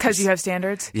that shit because you have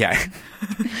standards. Yeah.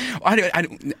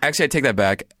 Actually, I take that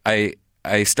back.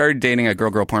 I started dating a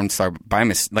girl porn star by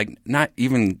like not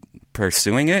even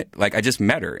pursuing it. Like I just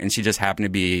met her, and she just happened to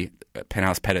be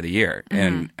Penthouse Pet of the Year,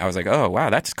 and I was like, oh wow,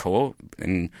 that's cool,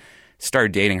 and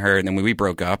started dating her, and then we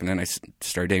broke up, and then I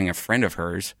started dating a friend of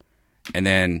hers, and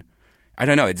then I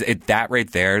don't know, it's that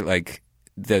right there, like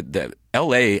the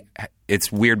L.A. It's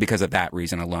weird because of that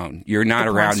reason alone. You're not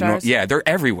around. Yeah, they're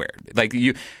everywhere. Like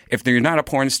if you're not a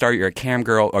porn star, you're a cam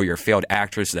girl or you're a failed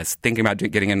actress that's thinking about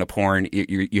getting into porn.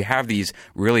 You have this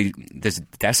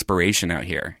desperation out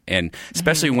here, and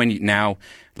especially when now,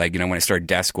 like when I started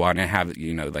Deathsquad and I have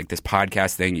like this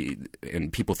podcast thing,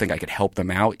 and people think I could help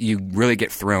them out. You really get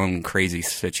thrown in crazy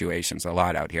situations a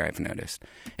lot out here. I've noticed,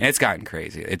 and it's gotten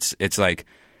crazy. It's like.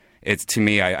 It's to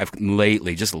me, I've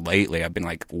lately, I've been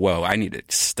like, whoa, I need to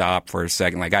stop for a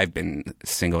second. Like I've been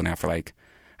single now for like,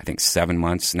 I think 7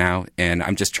 months now, and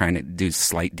I'm just trying to do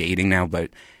slight dating now. But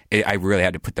I really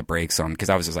had to put the brakes on because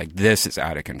I was just like, this is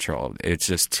out of control. It's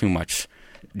just too much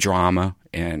drama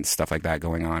and stuff like that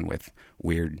going on with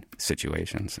weird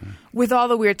situations. With all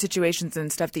the weird situations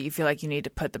and stuff that you feel like you need to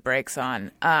put the brakes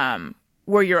on,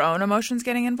 were your own emotions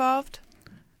getting involved?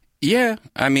 Yeah,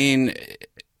 I mean.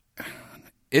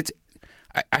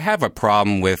 I have a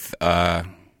problem with I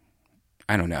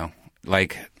don't know,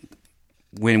 like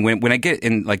when I get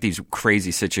in like these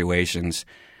crazy situations,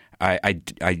 I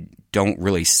don't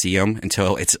really see them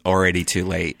until it's already too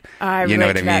late. I you know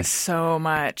what I mean? That so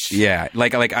much. Yeah,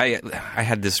 like I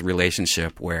had this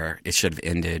relationship where it should have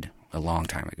ended a long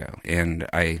time ago, and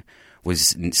I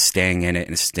was staying in it,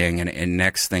 and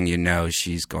next thing you know,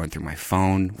 she's going through my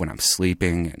phone when I'm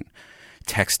sleeping and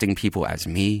texting people as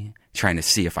me. Trying to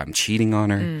see if I'm cheating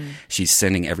on her. She's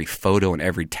sending every photo and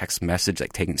every text message,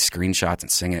 like taking screenshots and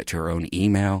sending it to her own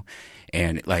email.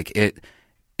 And like it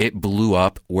blew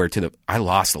up where I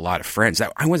lost a lot of friends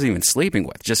that I wasn't even sleeping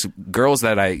with, just girls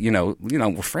that I,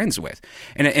 were friends with.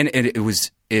 And it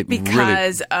was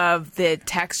because of the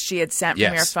text she had sent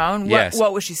from your phone.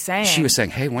 What was she saying? She was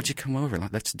saying, "Hey, why don't you come over?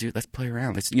 Let's play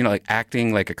around. Let's, like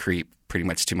acting like a creep pretty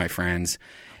much to my friends."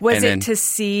 Was it to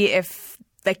see if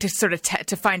like to sort of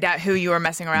to find out who you were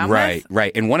messing around with?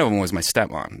 Right. And one of them was my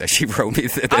stepmom that she wrote me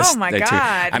this. Oh, my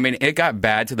God. I mean, it got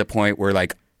bad to the point where,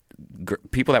 like,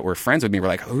 people that were friends with me were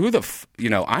like, who the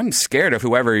I'm scared of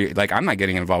whoever, like, I'm not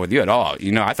getting involved with you at all.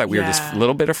 I thought we were just a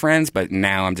little bit of friends, but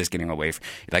now I'm just getting away from,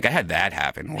 like, I had that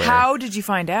happen. How did you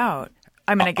find out?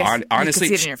 I mean, I guess honestly,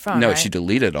 you could see it in your phone, no, right? she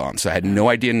deleted them, so I had no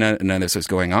idea none of this was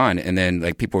going on. And then,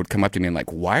 like, people would come up to me and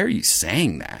like, "Why are you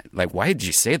saying that? Like, why did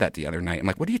you say that the other night?" I'm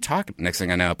like, "What are you talking?" Next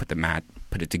thing I know, I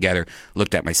put it together,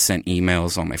 looked at my sent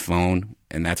emails on my phone,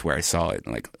 and that's where I saw it.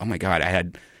 And like, oh my God, I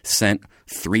had sent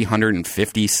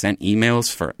 350 sent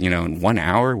emails for in 1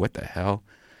 hour. What the hell?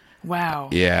 Wow.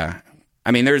 Yeah,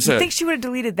 I mean, there's I think she would have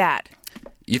deleted that.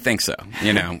 You think so,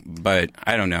 but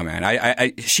I don't know,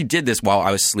 man. She did this while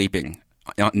I was sleeping.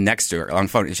 Next to her on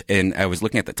phone, and I was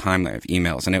looking at the timeline of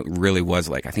emails, and it really was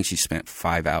like I think she spent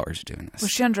 5 hours doing this.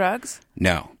 Was she on drugs?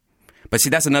 No, but see,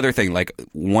 that's another thing. Like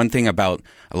one thing about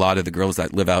a lot of the girls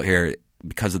that live out here,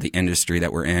 because of the industry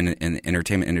that we're in the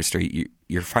entertainment industry,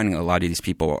 you're finding a lot of these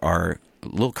people are a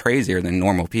little crazier than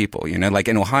normal people. Like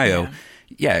in Ohio,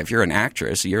 if you're an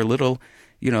actress, you're a little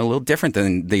different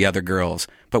than the other girls.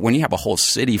 But when you have a whole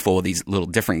city full of these little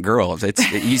different girls,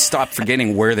 you stop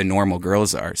forgetting where the normal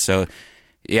girls are. So.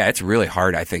 Yeah, it's really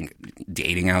hard, I think,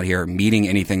 dating out here, meeting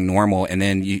anything normal, and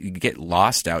then you get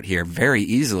lost out here very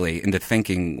easily into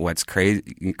thinking what's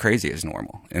crazy is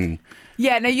normal. And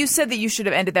Yeah, now you said that you should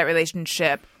have ended that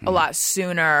relationship a lot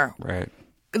sooner. right.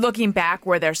 Looking back,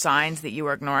 were there signs that you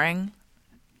were ignoring?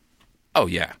 Oh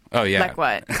yeah. Like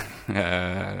what?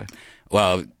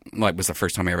 Well, like was the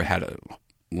first time I ever had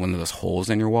one of those holes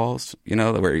in your walls, you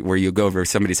know, where you go over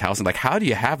somebody's house and like, how do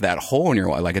you have that hole in your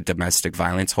wall, like a domestic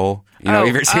violence hole? You know, you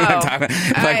ever seen what I'm talking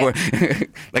about?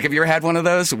 Like, have you ever had one of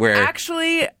those where?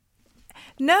 Actually,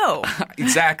 no.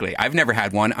 Exactly. I've never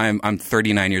had one. I'm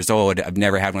 39 years old. I've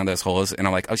never had one of those holes, and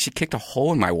I'm like, oh, she kicked a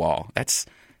hole in my wall. That's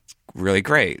really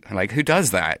great. Like, who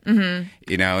does that? Mm-hmm.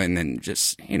 You know, and then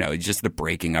just the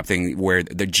breaking up thing, where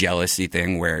the jealousy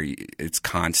thing, where it's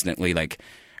constantly like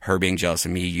her being jealous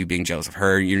of me, you being jealous of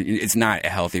her. It's not a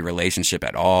healthy relationship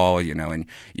at all, you know, and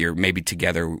you're maybe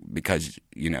together because,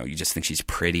 you know, you just think she's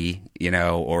pretty, you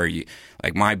know, or you,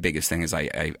 like my biggest thing is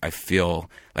I feel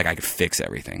like I could fix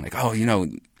everything. Like, oh, you know,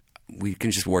 we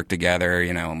can just work together,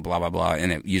 you know, and blah, blah, blah.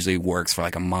 And it usually works for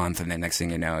like a month. And then next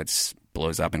thing you know, it's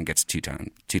blows up and gets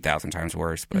 2,000 times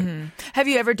worse. But Have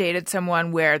you ever dated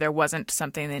someone where there wasn't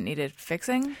something that needed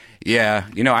fixing? Yeah.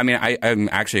 You know, I mean, I'm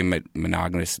actually a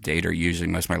monogamous dater usually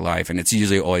most of my life. And it's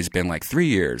usually always been like 3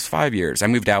 years, 5 years. I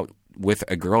moved out with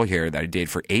a girl here that I dated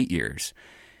for 8 years.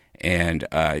 And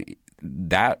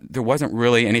that there wasn't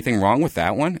really anything wrong with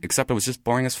that one, except it was just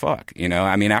boring as fuck. You know,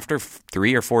 I mean, after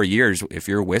 3 or 4 years, if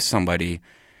you're with somebody,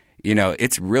 you know,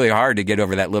 it's really hard to get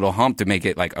over that little hump to make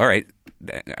it like, all right,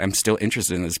 I'm still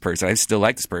interested in this person. I still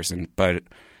like this person. But,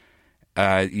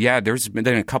 yeah, there's been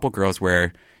a couple girls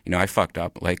where, you know, I fucked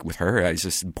up. Like with her, I was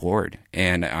just bored.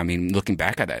 And, I mean, looking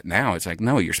back at that now, it's like,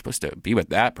 no, you're supposed to be with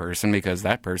that person because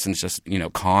that person's just, you know,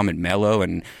 calm and mellow.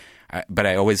 And but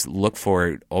I always look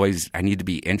for I need to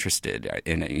be interested.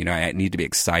 And, you know, I need to be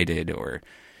excited, or,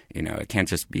 you know, I can't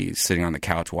just be sitting on the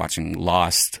couch watching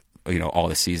Lost, you know, all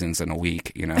the seasons in a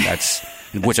week. You know, that's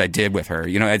which I did with her.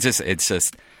 You know, it's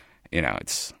just. You know,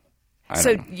 it's.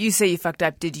 So you say you fucked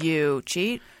up. Did you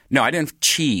cheat? No, I didn't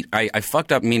cheat. I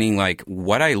fucked up, meaning like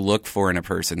what I look for in a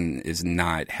person is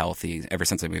not healthy ever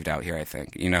since I moved out here, I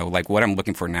think. You know, like what I'm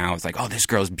looking for now is like, oh, this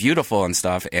girl's beautiful and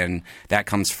stuff. And that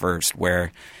comes first,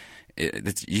 where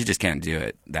you just can't do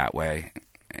it that way.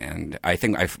 And I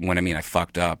think what I mean I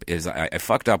fucked up is I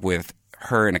fucked up with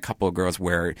her and a couple of girls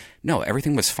where, no,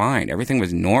 everything was fine. Everything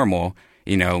was normal.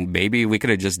 You know, maybe we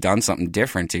could have just done something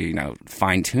different to, you know,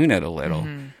 fine-tune it a little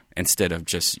instead of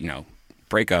just, you know,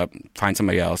 break up, find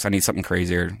somebody else. I need something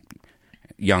crazier,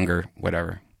 younger,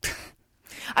 whatever.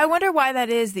 I wonder why that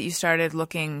is that you started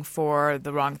looking for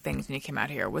the wrong things when you came out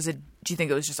here. Do you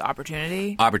think it was just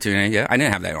opportunity? Opportunity, yeah. I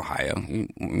didn't have that in Ohio.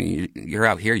 I mean, you're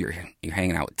out here, you're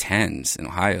hanging out with 10s. In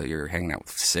Ohio, you're hanging out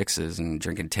with 6s and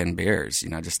drinking 10 beers, you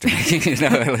know, just to, you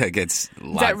know, like it's a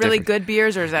lot Is that really different. good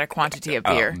beers, or is that a quantity of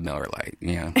beer? Miller Lite,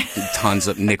 you know, tons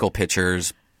of nickel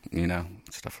pitchers, you know,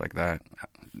 stuff like that.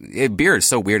 Beer is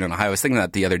so weird in Ohio. I was thinking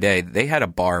that the other day. They had a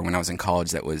bar when I was in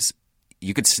college that was,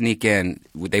 you could sneak in.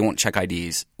 They won't check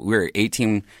IDs. We were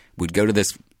 18. We'd go to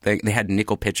this thing. They had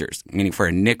nickel pitchers, meaning for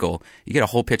a nickel, you get a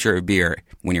whole pitcher of beer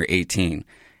when you're 18.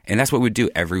 And that's what we'd do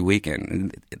every weekend.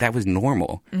 And that was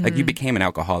normal. Like you became an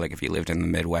alcoholic if you lived in the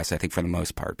Midwest, I think, for the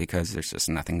most part, because there's just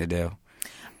nothing to do.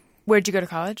 Where'd you go to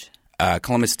college?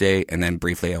 Columbus State, and then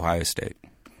briefly Ohio State.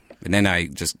 And then I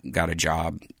just got a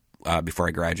job before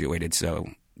I graduated, so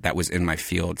that was in my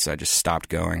field, so I just stopped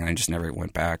going, and I just never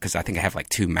went back, because I think I have like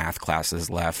 2 math classes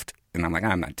left, and I'm like,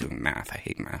 I'm not doing math. I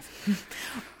hate math.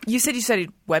 You said you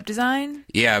studied web design?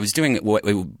 Yeah, I was doing what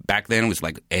back then was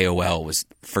like AOL was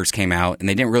first came out, and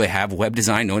they didn't really have web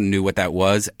design. No one knew what that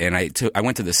was, and I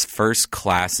went to this first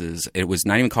classes. It was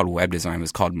not even called web design. It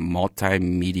was called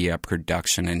multimedia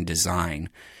production and design,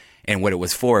 and what it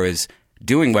was for is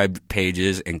doing web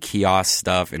pages and kiosk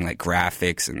stuff and like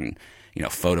graphics and, you know,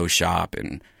 Photoshop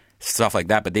and stuff like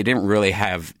that, but they didn't really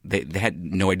have they had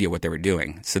no idea what they were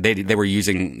doing. So they were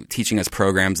teaching us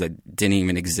programs that didn't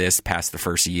even exist past the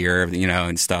first year, you know,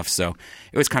 and stuff. So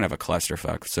it was kind of a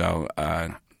clusterfuck. So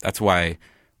that's why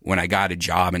when I got a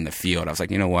job in the field, I was like,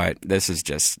 you know what, this is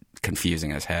just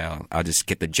confusing as hell. I'll just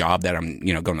get the job that I'm,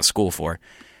 you know, going to school for.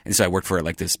 And so I worked for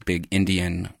like this big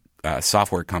Indian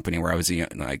software company where I was, you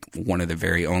know, like one of the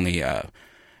very only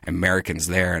Americans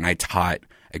there, and I taught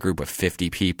a group of 50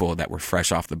 people that were fresh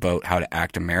off the boat how to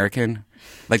act American.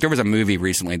 Like there was a movie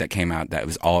recently that came out that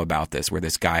was all about this, where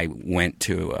this guy went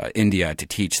to India to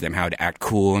teach them how to act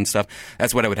cool and stuff.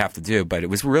 That's what I would have to do, but it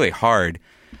was really hard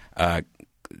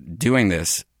doing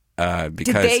this because...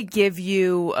 Did they give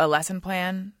you a lesson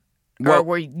plan? or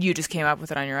were you just came up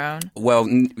with it on your own? Well,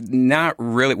 not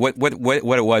really. What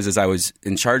it was is I was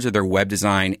in charge of their web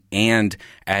design and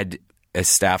had a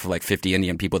staff of like 50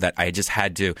 Indian people that I just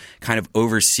had to kind of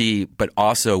oversee, but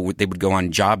also they would go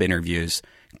on job interviews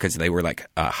because they were like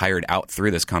hired out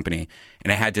through this company,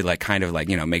 and I had to like kind of like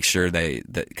make sure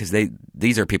because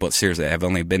these are people seriously have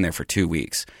only been there for 2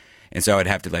 weeks, and so I'd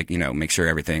have to like make sure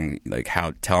everything like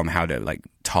tell them how to like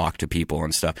talk to people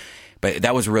and stuff. But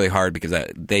that was really hard because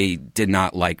they did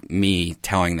not like me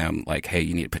telling them like, hey,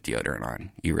 you need to put deodorant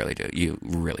on. You really do. You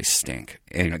really stink.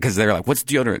 Because they're like, what's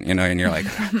deodorant? And you're like.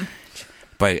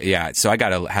 But yeah, so I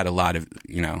had a lot of,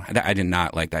 I did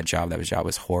not like that job. That job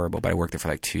was horrible, but I worked there for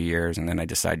like 2 years, and then I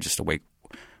decided just to work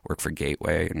for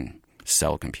Gateway and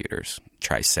sell computers,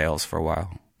 try sales for a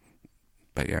while.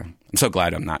 But yeah, I'm so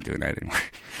glad I'm not doing that anymore.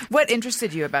 What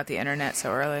interested you about the internet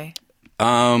so early?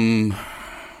 I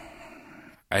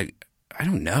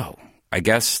don't know. I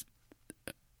guess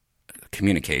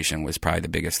communication was probably the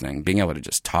biggest thing. Being able to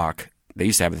just talk. They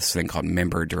used to have this thing called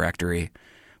member directory,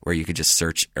 where you could just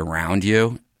search around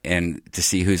you and to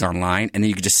see who's online, and then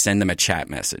you could just send them a chat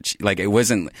message. Like it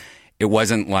wasn't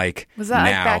like was that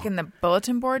like back in the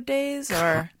bulletin board days,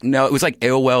 or no? It was like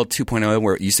AOL 2.0,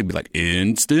 where it used to be like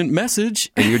instant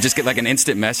message, and you would just get like an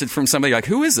instant message from somebody like,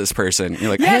 "Who is this person?" And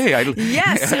you're like, yes, "Hey,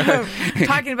 yes,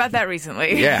 talking about that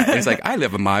recently." Yeah, and it's like I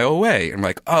live a mile away. I'm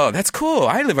like, "Oh, that's cool.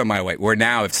 I live a mile away." Where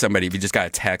now, if you just got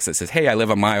a text that says, "Hey, I live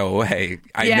a mile away,"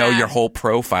 I know your whole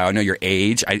profile. I know your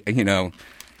age.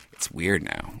 It's weird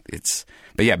now.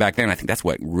 But yeah, back then I think that's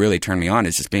what really turned me on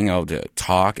is just being able to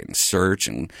talk and search.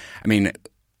 And I mean,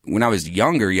 when I was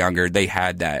younger, they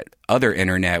had that other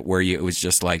internet where it was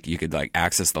just like you could like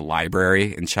access the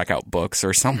library and check out books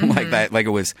or something like that. Like it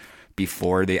was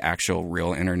before the actual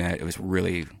real internet. It's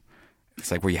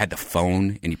like where you had the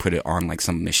phone and you put it on like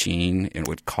some machine and it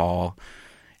would call.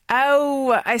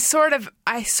 Oh, I sort of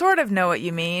know what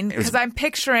you mean, because I'm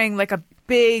picturing like a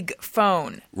big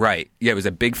phone. Right. Yeah, it was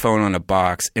a big phone on a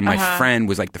box, and my friend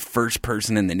was like the first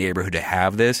person in the neighborhood to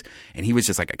have this, and he was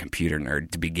just like a computer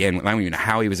nerd to begin with. I don't even know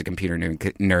how he was a computer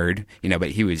nerd, but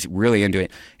he was really into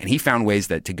it, and he found ways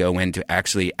to go in to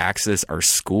actually access our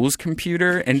school's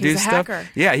computer and do stuff. Hacker.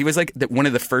 Yeah, he was like one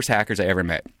of the first hackers I ever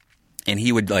met, and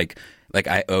he would like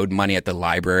I owed money at the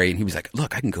library, and he was like,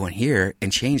 look, I can go in here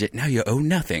and change it. Now you owe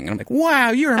nothing. And I'm like,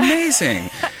 wow, you're amazing.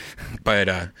 But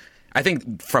I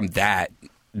think from that,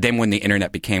 then when the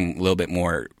internet became a little bit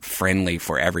more friendly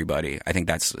for everybody, I think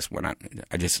that's just when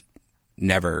I just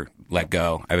never let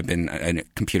go. I've been a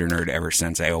computer nerd ever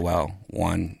since AOL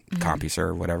 1,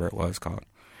 CompuServe, whatever it was called.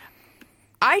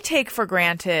 I take for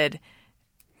granted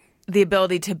the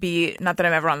ability to be, not that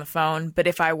I'm ever on the phone, but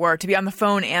if I were to be on the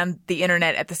phone and the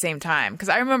internet at the same time. Because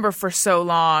I remember for so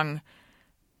long,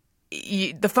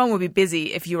 the phone would be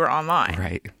busy if you were online.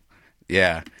 Right.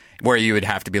 Yeah. Where you would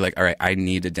have to be like, all right, I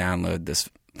need to download this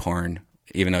porn,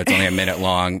 even though it's only a minute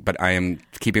long, but I am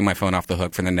keeping my phone off the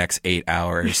hook for the next 8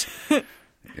 hours.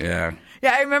 Yeah.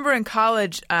 Yeah, I remember in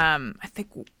college, I think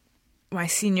my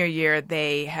senior year,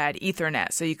 they had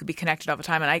Ethernet, so you could be connected all the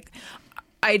time. And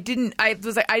I didn't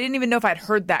even know if I'd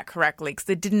heard that correctly, because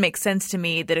it didn't make sense to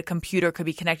me that a computer could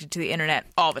be connected to the internet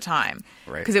all the time.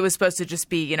 Right. Because it was supposed to just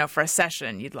be, for a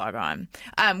session you'd log on.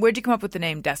 Where'd you come up with the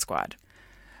name Deathsquad?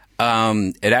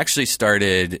 It actually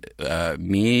started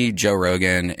me, Joe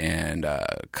Rogan, and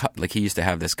he used to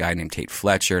have this guy named Tate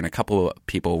Fletcher, and a couple of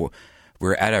people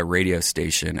were at a radio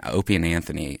station, Opie and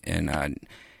Anthony, and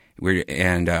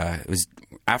it was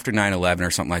after 9/11 or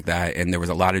something like that, and there was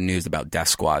a lot of news about death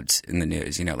squads in the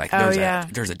news.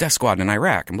 There's a death squad in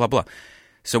Iraq and blah blah.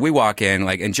 So we walk in,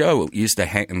 and Joe used to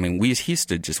hang. I mean, he used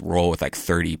to just roll with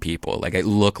 30 people. It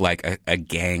looked like a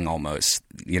gang almost,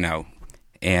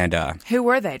 And who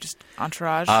were they? Just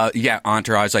entourage? Yeah,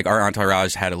 entourage. Our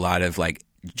entourage had a lot of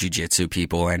jiu-jitsu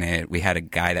people in it. We had a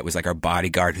guy that was our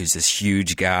bodyguard, who's this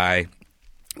huge guy.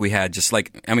 We had just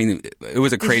it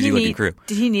was a crazy looking crew.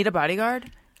 Did he need a bodyguard?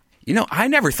 I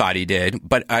never thought he did,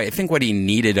 but I think what he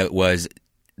needed was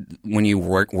when you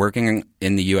working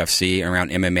in the UFC around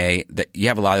MMA, that you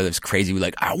have a lot of those crazy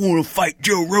I want to fight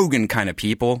Joe Rogan kind of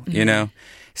people,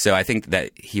 So I think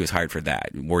that he was hired for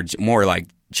that. More like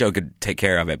Joe could take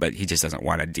care of it, but he just doesn't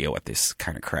want to deal with this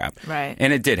kind of crap. Right.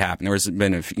 And it did happen. There was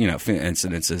been a few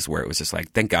incidences where it was just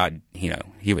thank God,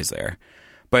 he was there.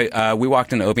 But we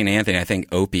walked into Opie and Anthony. I think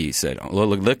Opie said,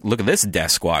 "Look at this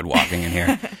Death Squad walking in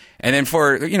here." And then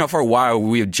for a while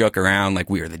we would joke around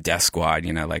we were the Death Squad,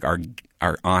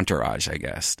 our entourage, I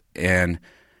guess. And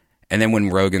then when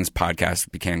Rogan's podcast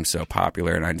became so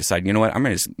popular, and I decided, I'm going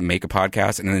to just make a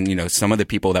podcast. And then, some of the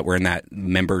people that were in that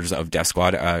members of Death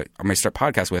Squad, I'm going to start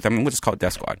podcast with them, and we'll just call it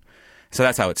Death Squad. So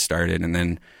that's how it started. And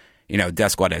then,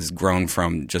 Deathsquad has grown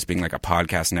from just being like a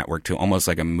podcast network to almost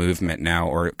like a movement now,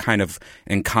 or kind of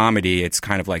in comedy, it's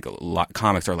kind of like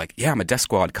comics are like, yeah, I'm a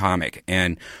Deathsquad comic.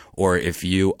 Or if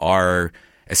you are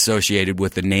associated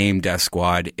with the name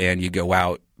Deathsquad and you go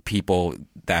out, people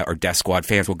that are Deathsquad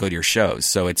fans will go to your shows.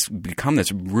 So it's become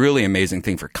this really amazing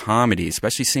thing for comedy,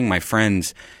 especially seeing my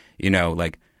friends,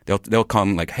 like they'll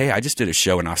come like, hey, I just did a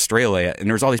show in Australia and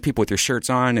there's all these people with your shirts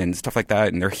on and stuff like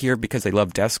that. And they're here because they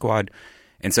love Deathsquad.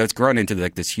 And so it's grown into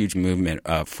like this huge movement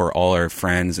for all our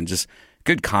friends and just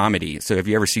good comedy. So if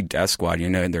you ever see Deathsquad,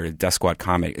 they're a Deathsquad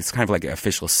comic. It's kind of like an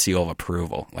official seal of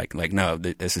approval. Like no,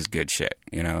 this is good shit,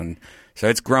 And so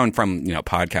it's grown from,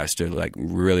 podcast to like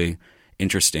really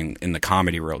interesting in the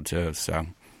comedy world too. So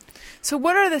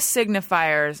what are the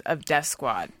signifiers of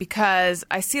Deathsquad? Because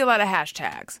I see a lot of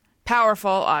hashtags. Powerful,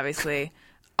 obviously.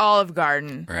 Olive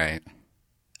Garden. Right.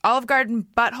 Olive Garden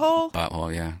butthole?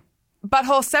 Butthole, yeah.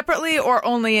 Butthole separately or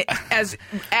only as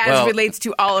relates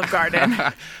to Olive Garden?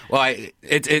 Well,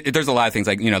 there's a lot of things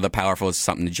like, the powerful is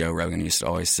something that Joe Rogan used to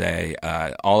always say.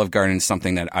 Olive Garden is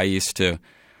something that I used to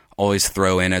always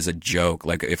throw in as a joke.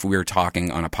 Like if we were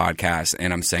talking on a podcast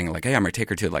and I'm saying like, hey, I'm going to take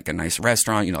her to like a nice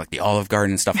restaurant, like the Olive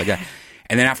Garden and stuff like that.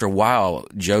 And then after a while,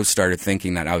 Joe started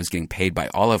thinking that I was getting paid by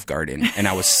Olive Garden and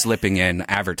I was slipping in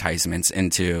advertisements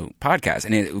into podcasts.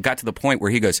 And it got to the point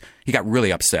where he got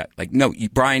really upset. Like, no,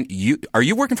 Brian, are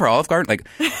you working for Olive Garden? Like,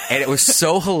 and it was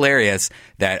so hilarious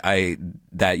that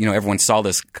everyone saw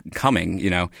this coming,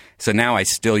 So now I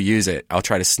still use it. I'll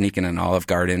try to sneak in an Olive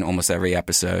Garden almost every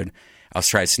episode. I'll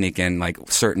try to sneak in like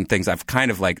certain things. I've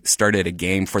kind of like started a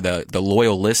game for the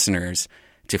loyal listeners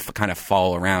to kind of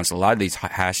follow around. So a lot of these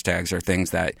hashtags are things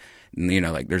that,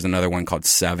 like there's another one called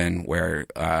 7 where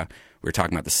we were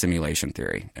talking about the simulation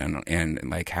theory and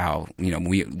like how,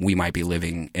 we might be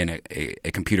living in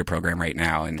a computer program right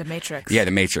now. And The Matrix. Yeah,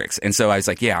 The Matrix. And so I was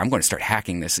like, yeah, I'm going to start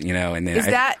hacking this, and then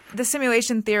that the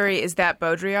simulation theory, is that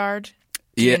Baudrillard?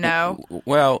 Do you know?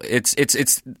 Well, it's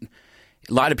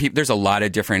a lot of people. There's a lot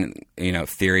of different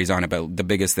theories on it, but the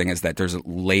biggest thing is that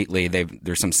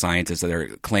there's some scientists that are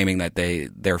claiming that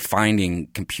they're finding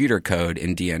computer code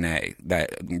in DNA that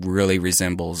really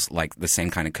resembles like the same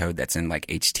kind of code that's in like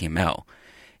HTML,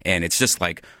 and it's just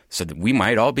like so that we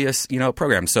might all be a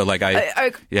program. So like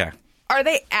yeah. Are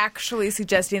they actually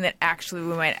suggesting that actually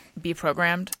we might be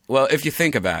programmed? Well, if you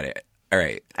think about it. All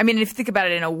right. I mean, if you think about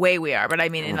it in a way we are, but I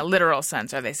mean in a literal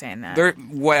sense, are they saying that?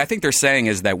 What I think they're saying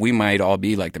is that we might all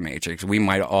be like the Matrix. We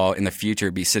might all in the future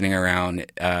be sitting around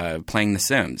playing The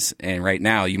Sims. And right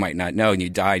now you might not know and you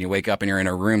die and you wake up and you're in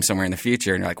a room somewhere in the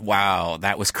future and you're like, wow,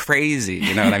 that was crazy.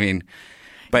 You know what I mean?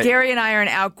 But Gary and I are an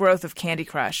outgrowth of Candy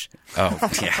Crush.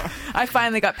 Oh, yeah. I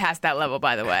finally got past that level,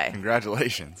 by the way.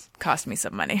 Congratulations. Cost me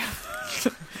some money.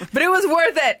 But it was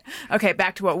worth it. Okay,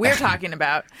 back to what we're talking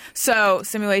about. So,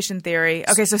 simulation theory.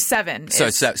 Okay, so 7.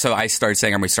 So I started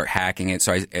saying I'm going to start hacking it.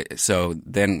 So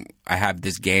then I have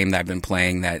this game that I've been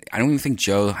playing that I don't even think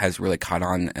Joe has really caught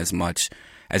on as much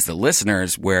as the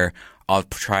listeners, where I'll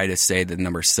try to say the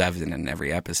number 7 in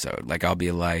every episode. Like I'll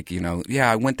be like, yeah,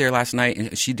 I went there last night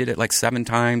and she did it like 7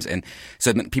 times. And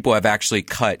so people have actually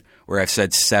cut where I've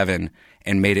said 7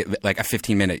 and made it like a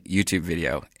 15-minute YouTube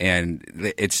video. And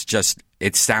it's just,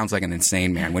 it sounds like an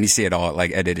insane man when you see it all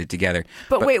like edited together.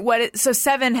 But wait, so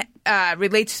 7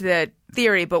 relates to the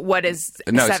theory, but what does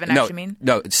 7 actually mean?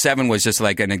 No, 7 was just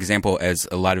like an example, as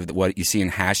a lot of what you see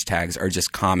in hashtags are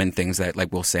just common things that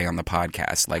like we'll say on the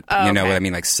podcast. Like, you know what I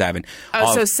mean? Like 7.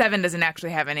 So 7 doesn't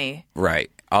actually have any. Right.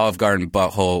 Olive Garden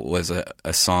Butthole was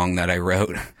a song that I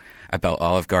wrote about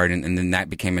Olive Garden, and then that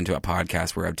became into a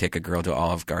podcast where I'd take a girl to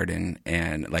Olive Garden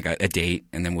and like a date,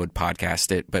 and then would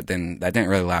podcast it. But then that didn't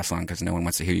really last long because no one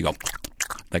wants to hear you go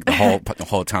like the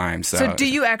whole time. So do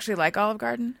you actually like Olive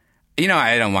Garden?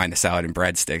 I don't mind the salad and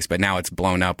breadsticks, but now it's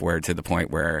blown up to the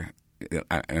point where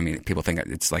I mean, people think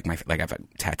it's like I have a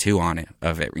tattoo on it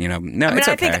of it. No, it's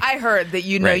okay. I think I heard that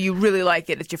you really like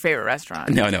it. It's your favorite restaurant.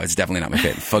 No, it's definitely not my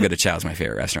favorite. Fogo de Chao is my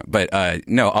favorite restaurant. But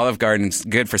no, Olive Garden's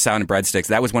good for salad and breadsticks.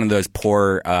 That was one of those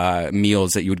poor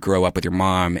meals that you would grow up with your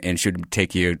mom, and she would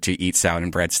take you to eat salad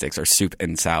and breadsticks, or soup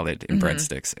and salad and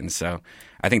breadsticks. And so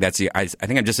I think I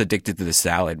think I'm just addicted to the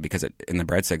salad in the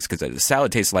breadsticks, because the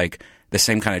salad tastes like the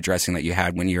same kind of dressing that you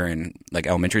had when you were in like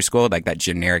elementary school, like that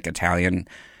generic Italian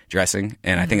dressing.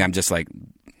 And I think I'm just like,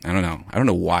 I don't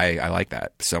know why I like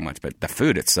that so much, but the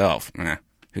food itself,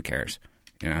 who cares?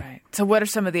 Right. So what are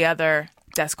some of the other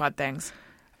Deathsquad things?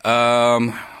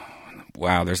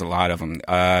 Wow, there's a lot of them.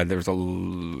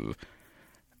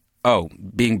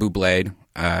 Being Bublé,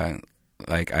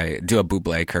 Like I do a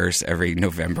Bublé curse every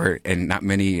November, and not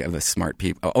many of the smart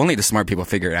people, only the smart people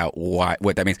figure out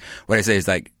what that means. What I say is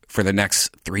like, for the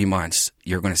next 3 months,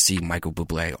 you're going to see Michael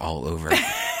Bublé all over.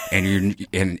 And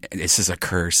it's just a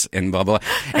curse and blah, blah.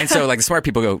 And so like the smart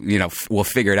people go, will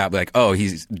figure it out. Like, oh,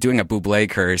 he's doing a Bublé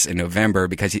curse in November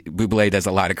because Bublé does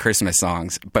a lot of Christmas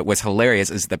songs. But what's hilarious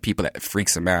is the people that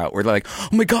freaks him out. We're like, oh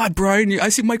my God, Brian, I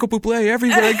see Michael Bublé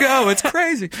everywhere I go. It's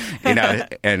crazy.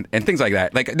 And things like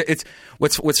that. Like it's,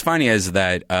 what's funny is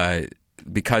that,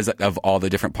 because of all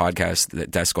the different podcasts that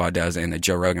Deathsquad does and the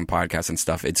Joe Rogan podcast and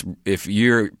stuff, if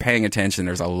you're paying attention,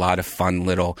 there's a lot of fun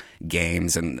little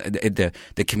games and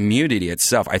the community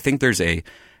itself. I think there's a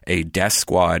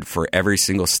Deathsquad for every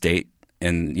single state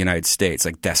in the United States,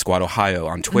 like Deathsquad Ohio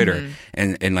on Twitter,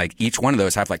 and like each one of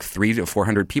those have like 300 to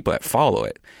 400 people that follow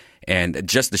it. And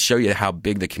just to show you how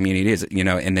big the community is,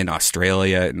 and then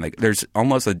Australia, and like there's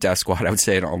almost a Deathsquad, I would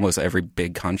say, in almost every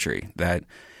big country that.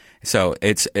 So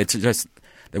it's just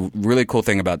the really cool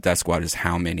thing about Deathsquad is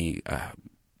how many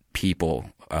people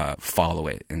follow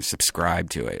it and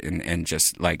subscribe to it and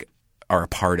just like are a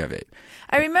part of it.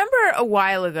 I remember a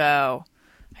while ago,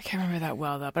 I can't remember that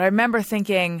well though, but I remember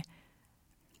thinking,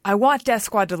 I want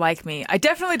Deathsquad to like me. I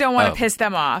definitely don't want to piss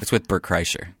them off. It's with Bert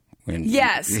Kreischer.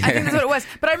 Yes, I think that's what it was.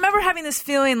 But I remember having this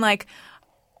feeling like,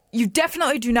 you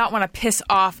definitely do not want to piss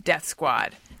off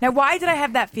Deathsquad. Now, why did I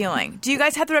have that feeling? Do you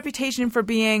guys have the reputation for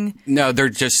being... No, they're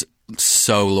just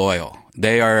so loyal.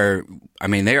 They are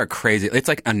crazy. It's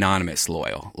like anonymous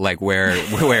loyal. Like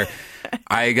where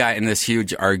I got in this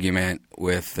huge argument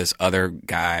with this other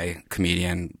guy,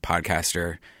 comedian,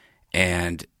 podcaster,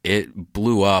 and it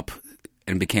blew up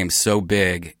and became so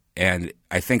big. And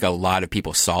I think a lot of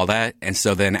people saw that. And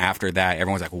so then after that,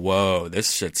 everyone's like, whoa,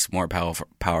 this shit's more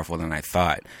powerful than I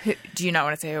thought. Do you not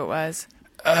want to say who it was?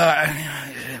 Yeah,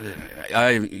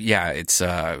 it's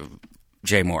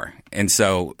Jay Moore. And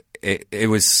so it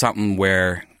was something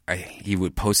where he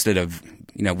would post it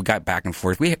we got back and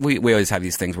forth. We always have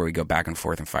these things where we go back and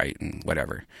forth and fight and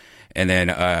whatever. And then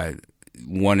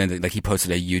he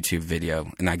posted a YouTube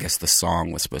video, and I guess the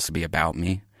song was supposed to be about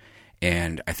me.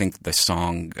 And I think the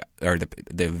song or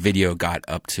the video got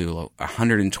up to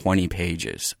 120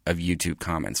 pages of YouTube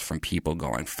comments from people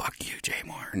going, fuck you, Jay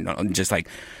Moore. And just like,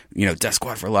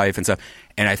 Deathsquad for life and stuff.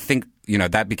 And I think,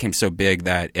 that became so big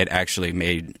that it actually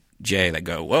made Jay like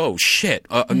go, whoa, shit.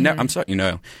 No, I'm sorry,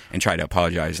 and try to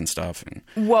apologize and stuff. And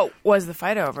what was the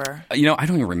fight over? I don't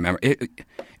even remember. It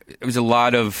was a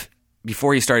lot of,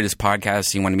 before he started his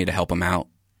podcast, he wanted me to help him out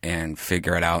and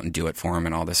figure it out and do it for him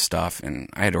and all this stuff. And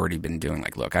I had already been doing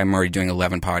like, look, I'm already doing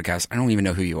 11 podcasts. I don't even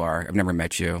know who you are. I've never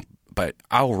met you, but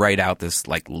I'll write out this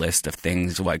like list of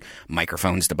things like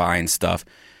microphones to buy and stuff.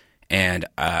 And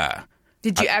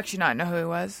did you actually not know who he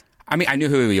was? I mean, I knew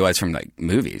who he was from like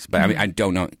movies, but I mean, I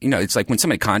don't know. It's like when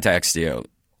somebody contacts you,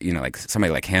 like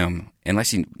somebody like him,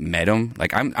 unless you met him,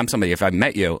 like I'm somebody, if I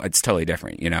met you, it's totally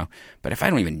different, But if I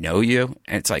don't even know you,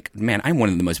 and it's like, man, I'm one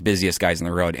of the most busiest guys on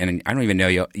the road, and I don't even know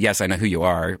you. Yes, I know who you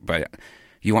are, but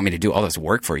you want me to do all this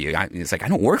work for you. It's like, I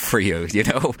don't work for you,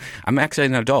 I'm actually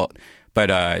an adult.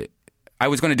 But I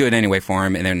was going to do it anyway for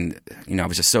him, and then, I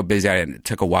was just so busy, it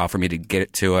took a while for me to get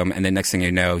it to him, and then next thing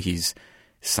you know, he's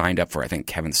signed up for, I think,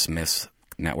 Kevin Smith's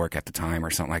network at the time or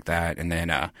something like that, and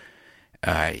then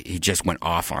he just went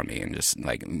off on me and just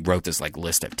like wrote this like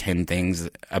list of 10 things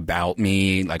about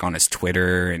me like on his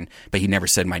Twitter, but he never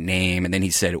said my name, and then he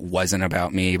said it wasn't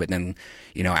about me, but then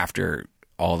after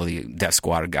all the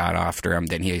Deathsquad got after him,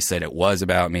 then he said it was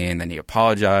about me, and then he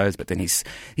apologized, but then he's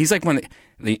like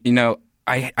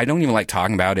I don't even like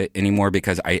talking about it anymore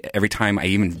because every time I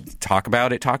even talk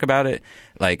about it,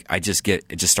 like it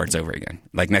just starts over again.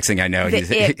 Like next thing I know,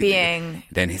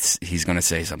 then he's going to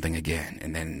say something again,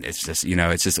 and then it's just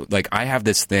it's just like I have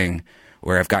this thing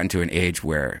where I've gotten to an age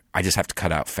where I just have to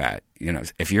cut out fat.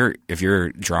 If you're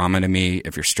drama to me,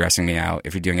 if you're stressing me out,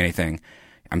 if you're doing anything,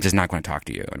 I'm just not going to talk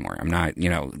to you anymore. I'm not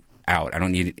out. I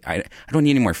don't need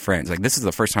any more friends. Like this is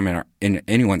the first time in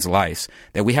anyone's life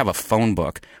that we have a phone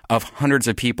book of hundreds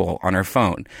of people on our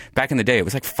phone. Back in the day, it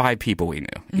was like 5 people we knew,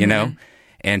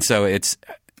 And so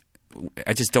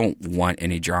I just don't want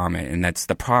any drama. And that's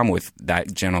the problem with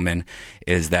that gentleman,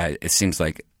 is that it seems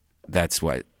like that's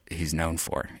what he's known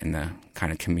for in the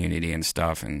kind of community and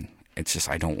stuff. And it's just,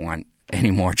 I don't want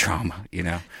any more drama,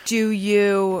 Do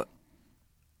you...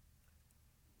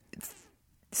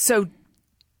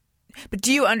 But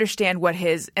do you understand what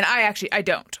his, and I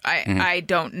don't. I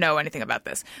don't know anything about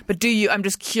this. But I'm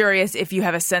just curious if you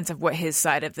have a sense of what his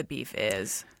side of the beef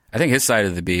is. I think his side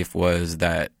of the beef was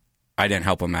that I didn't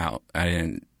help him out. I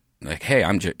didn't like, hey,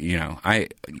 I'm just,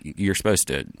 you're supposed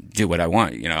to do what I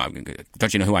want,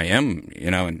 don't you know who I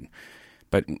am,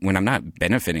 but when I'm not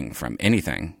benefiting from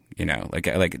anything,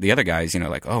 like the other guys,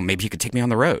 like, oh, maybe he could take me on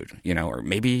the road, or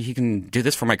maybe he can do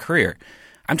this for my career.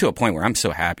 I'm to a point where I'm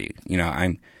so happy,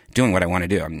 I'm doing what I want to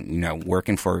do. I'm,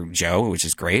 working for Joe, which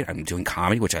is great. I'm doing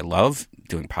comedy, which I love,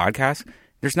 doing podcasts.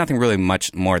 There's nothing really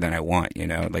much more than I want,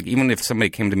 like even if somebody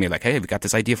came to me like, hey, we got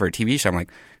this idea for a TV show. I'm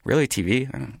like, really, TV?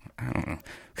 I don't know.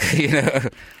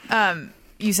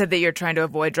 You said that you're trying to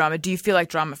avoid drama. Do you feel like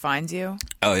drama finds you?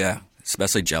 Oh yeah.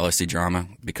 Especially jealousy drama,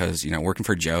 because, working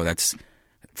for Joe, that's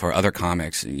for other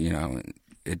comics,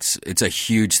 it's a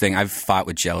huge thing. I've fought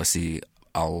with jealousy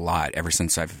a lot ever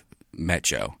since I've met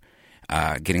Joe.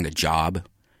 Getting the job,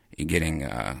 getting,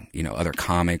 other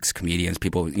comics, comedians,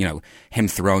 people, him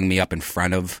throwing me up in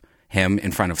front of him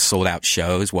in front of sold out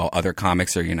shows while other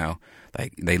comics are,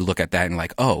 like they look at that and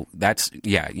like, oh,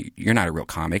 you're not a real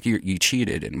comic. You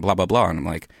cheated and blah, blah, blah. And I'm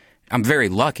like, I'm very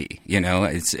lucky,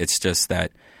 it's just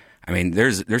that, I mean,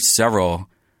 there's several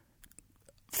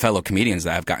fellow comedians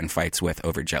that I've gotten fights with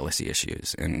over jealousy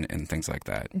issues and things like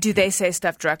that. Do they say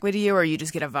stuff directly to you, or you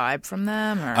just get a vibe from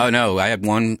them? Or? Oh no, I had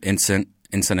one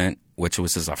incident which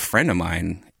was as a friend of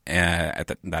mine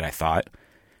that I thought,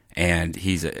 and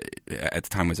he's at the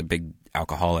time was a big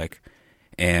alcoholic,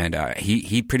 and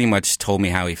he pretty much told me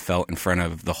how he felt in front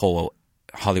of the whole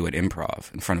Hollywood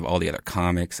Improv, in front of all the other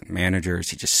comics and managers.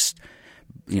 He just,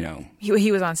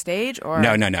 He was on stage, or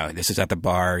no. This was at the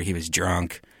bar. He was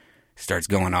drunk. Starts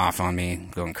going off on me,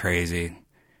 going crazy.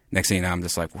 Next thing you know, I'm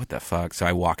just like, what the fuck? So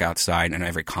I walk outside, and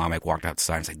every comic walked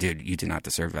outside. And was like, dude, you did not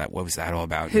deserve that. What was that all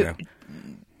about?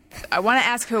 I want to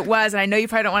ask who it was, and I know you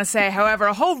probably don't want to say. However,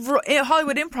 a whole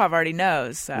Hollywood Improv already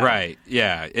knows. So. Right,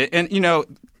 yeah.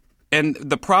 And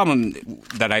the problem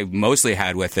that I mostly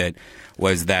had with it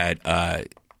was that I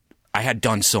had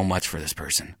done so much for this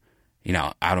person.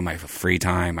 Out of my free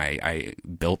time, I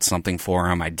built something for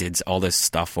him. I did all this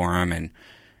stuff for him, and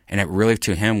it really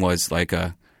to him was like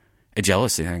a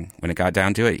jealousy thing. When it got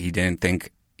down to it, he didn't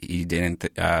think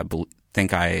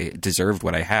I deserved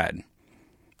what I had.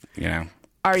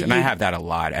 And I have that a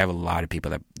lot. I have a lot of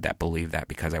people that believe that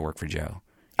because I work for Joe.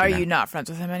 Are you not friends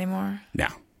with him anymore? No.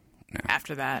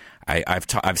 After that,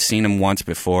 I've seen him once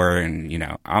before,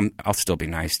 and I'll still be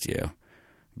nice to you,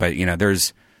 but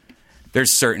there's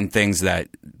certain things that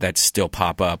still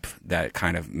pop up that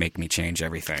kind of make me change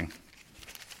everything.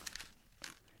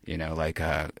 Like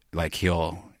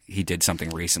he did something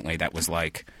recently that was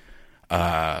like,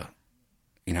 that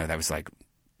was like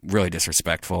really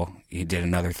disrespectful. He did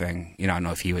another thing. I don't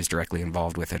know if he was directly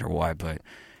involved with it or what, but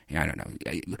I don't know.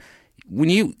 When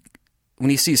you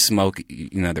see smoke,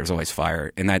 there's always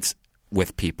fire, and that's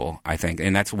with people, I think,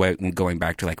 and that's what going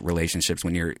back to like relationships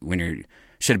when you're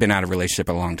should have been out of a relationship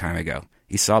a long time ago.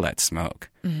 You saw that smoke.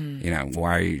 Mm-hmm.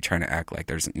 Why are you trying to act like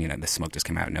there's the smoke just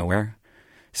came out of nowhere?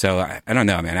 So I don't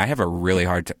know, man. I have a really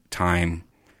hard time,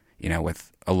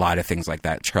 with a lot of things like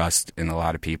that, trust in a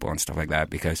lot of people and stuff like that,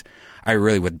 because I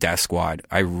really, with Deathsquad,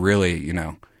 I really,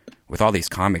 with all these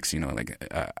comics,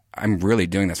 I'm really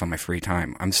doing this on my free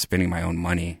time. I'm spending my own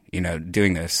money,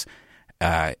 doing this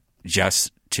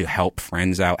just to help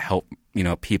friends out, help,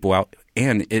 people out.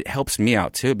 And it helps me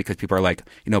out too, because people are like,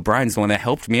 Brian's the one that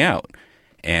helped me out,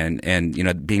 and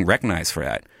being recognized for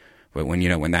that. But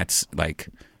when that's like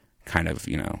kind of,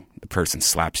 the person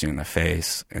slaps you in the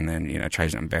face and then,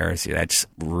 tries to embarrass you, it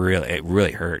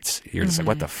really hurts. You're just like,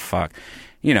 what the fuck?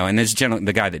 And this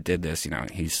the guy that did this, I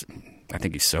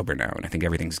think he's sober now, and I think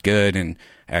everything's good, and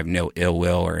I have no ill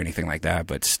will or anything like that.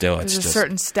 But still, there's a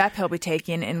certain step he'll be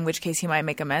taking, in which case he might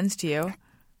make amends to you.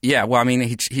 Yeah, well, I mean,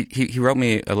 he wrote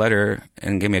me a letter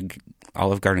and gave me an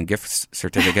Olive Garden gift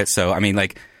certificate. So I mean,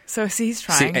 like, so he's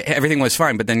trying. Everything was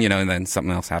fine, but then and then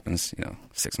something else happens.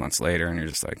 6 months later, and you're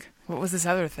just like, what was this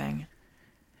other thing?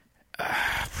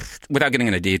 Without getting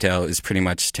into detail, is pretty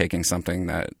much taking something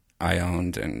that I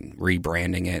owned and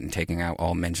rebranding it and taking out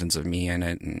all mentions of me in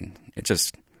it, and it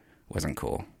just wasn't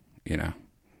cool,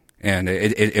 And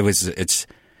it's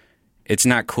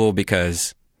not cool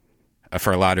because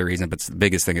for a lot of reasons, but the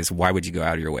biggest thing is, why would you go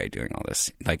out of your way doing all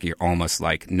this? Like, you're almost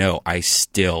like, no, I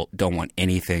still don't want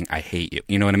anything. I hate you.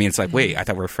 You know what I mean? It's like, wait, I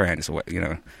thought we were friends. What,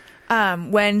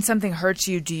 When something hurts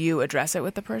you, do you address it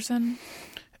with the person?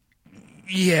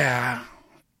 Yeah,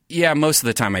 most of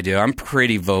the time I do. I'm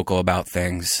pretty vocal about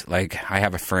things. Like, I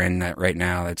have a friend that right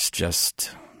now that's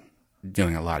just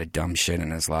doing a lot of dumb shit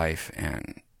in his life,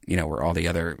 and where all the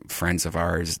other friends of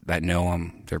ours that know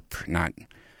him, they're not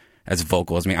as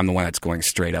vocal as me. I'm the one that's going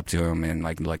straight up to him and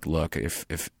like, look,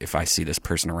 if I see this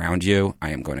person around you,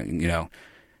 I am going to,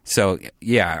 So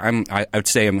yeah, I would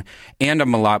say I'm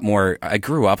a lot more. I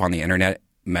grew up on the internet,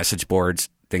 message boards,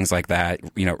 things like that.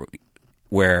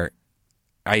 Where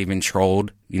I even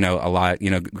trolled, a lot,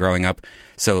 growing up.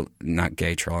 So not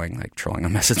gay trolling, like trolling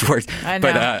on message boards. I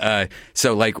know. But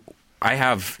so like I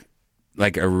have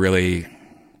like a really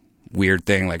weird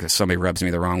thing. Like if somebody rubs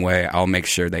me the wrong way, I'll make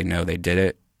sure they know they did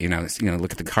it.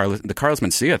 Look at the Carlos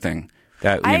Mencia thing.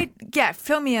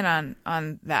 Fill me in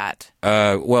on that.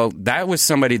 Well, that was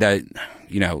somebody that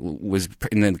was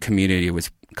in the community was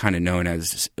kind of known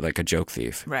as like a joke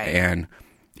thief, right? And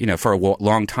for a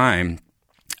long time,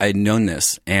 I had known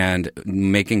this, and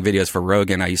making videos for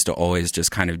Rogan, I used to always just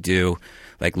kind of do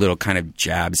like little kind of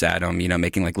jabs at him,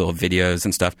 making like little videos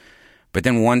and stuff. But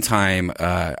then one time,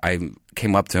 I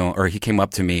came up to him, or he came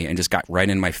up to me and just got right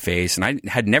in my face. And I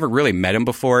had never really met him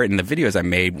before. And the videos I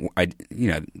made,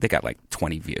 they got like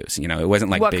 20 views. It wasn't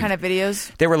like what big. Kind of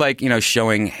videos? They were like,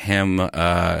 showing him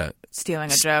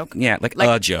stealing a joke. Yeah, like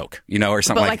a joke, or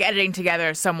something. But like editing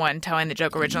together someone telling the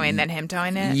joke originally and then him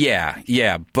telling it.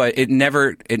 Yeah. But it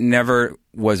never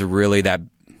was really that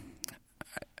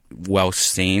well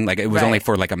seen. Like it was only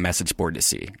for like a message board to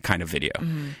see kind of video.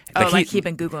 Mm-hmm. He'd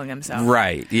been Googling himself.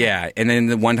 Right. Yeah. And then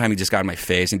the one time he just got in my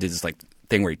face and did this like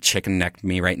thing where he chicken necked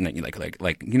me, right? And then you like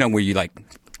where you like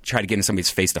try to get in somebody's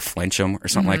face to flinch them or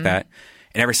something like that.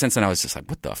 And ever since then I was just like,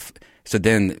 what the So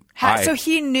then so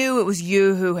he knew it was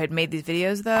you who had made these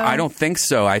videos though? I don't think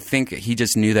so. I think he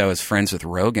just knew that I was friends with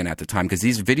Rogan at the time, because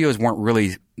these videos weren't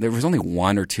really, there was only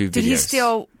one or two videos. Did he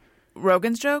steal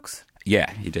Rogan's jokes? Yeah,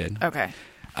 he did. Okay.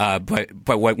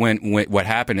 But what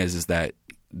happened is that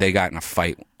they got in a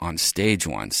fight on stage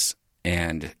once,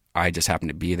 and I just happened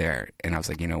to be there, and I was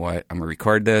like, you know what? I'm gonna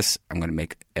record this. I'm gonna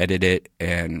edit it,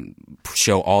 and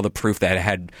show all the proof that I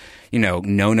had,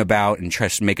 known about, and try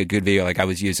to make a good video. Like I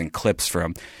was using clips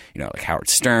from, like Howard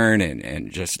Stern,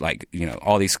 and just like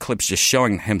all these clips, just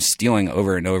showing him stealing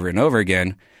over and over and over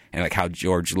again, and like how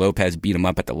George Lopez beat him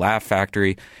up at the Laugh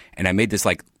Factory. And I made this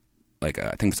like I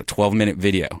think it was a 12-minute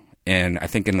video. And I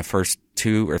think in the first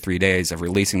 2 or 3 days of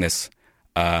releasing this,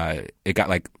 it got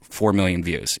like 4 million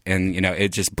views. And,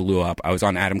 it just blew up. I was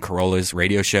on Adam Carolla's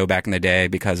radio show back in the day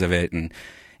because of it.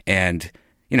 And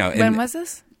When was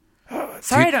this?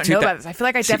 Sorry, I don't know about this. I feel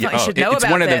like I definitely should know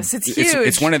about this. It's huge.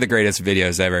 It's one of the greatest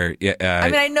videos ever.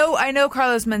 I know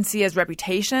Carlos Mencia's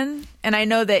reputation, and I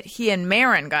know that he and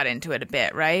Marin got into it a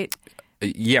bit, right?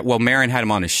 Yeah, well, Marin had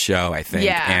him on his show, I think.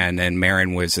 Yeah. And then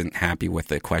Marin wasn't happy with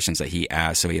the questions that he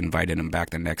asked, so he invited him back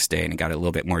the next day, and it got a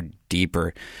little bit more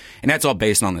deeper. And that's all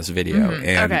based on this video.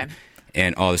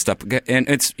 And all this stuff. And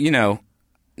it's,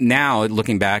 now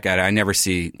looking back at it, I never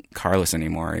see Carlos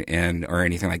anymore or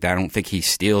anything like that. I don't think he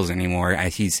steals anymore.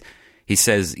 He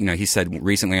says, he said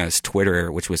recently on his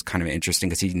Twitter, which was kind of interesting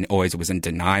because he always was in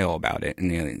denial about it.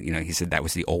 And, he said that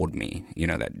was the old me,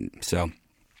 so.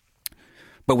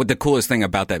 But what the coolest thing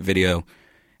about that video,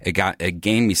 it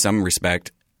gained me some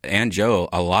respect, and Joe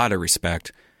a lot of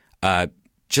respect,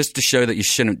 just to show that you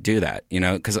shouldn't do that,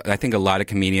 because I think a lot of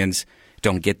comedians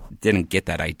didn't get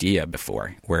that idea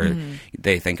before, where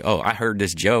they think, oh, I heard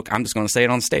this joke, I'm just going to say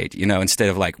it on stage, instead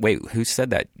of like, wait, who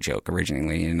said that joke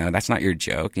originally? That's not your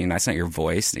joke, that's not your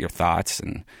voice, your thoughts,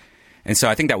 and so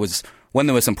I think that was one of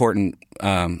the most important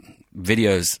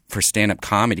videos for stand-up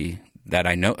comedy that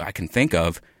I know I can think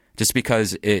of. Just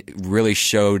because it really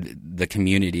showed the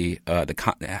community,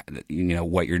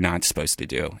 what you're not supposed to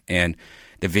do, and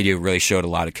the video really showed a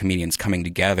lot of comedians coming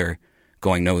together,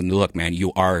 going, "No, look, man,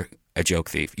 you are a joke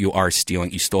thief. You are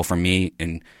stealing. You stole from me."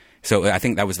 And so I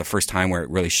think that was the first time where it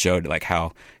really showed like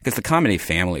how, because the comedy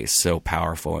family is so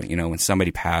powerful. When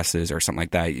somebody passes or something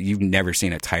like that, you've never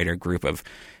seen a tighter group of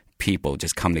people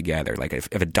just come together. Like if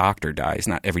a doctor dies,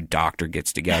 not every doctor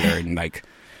gets together and like.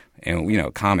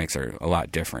 And comics are a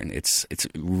lot different. It's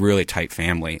really tight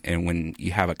family, and when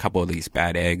you have a couple of these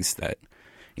bad eggs that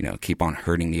keep on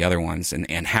hurting the other ones, and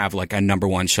have like a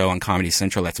 #1 show on Comedy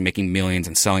Central that's making millions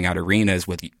and selling out arenas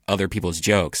with other people's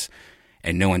jokes,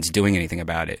 and no one's doing anything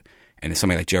about it, and if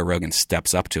somebody like Joe Rogan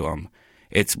steps up to them,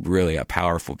 it's really a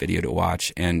powerful video to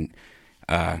watch. And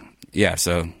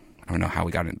so I don't know how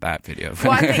we got into that video.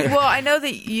 Well, I know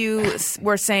that you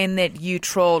were saying that you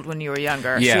trolled when you were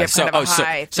younger. Yeah. So you have kind of a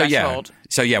high threshold.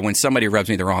 So when somebody rubs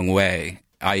me the wrong way,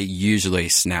 I usually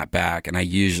snap back, and I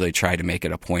usually try to make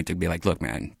it a point to be like, look,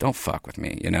 man, don't fuck with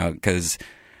me, because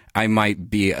I might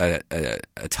be a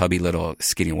tubby little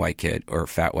skinny white kid or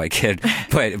fat white kid,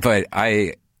 but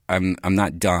I'm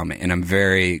not dumb, and I'm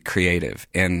very creative,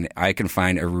 and I can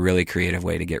find a really creative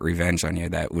way to get revenge on you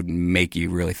that would make you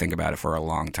really think about it for a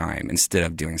long time, instead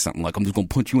of doing something like, I'm just going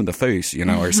to punch you in the face,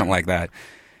 or something like that.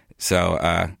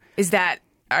 So is that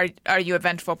are you a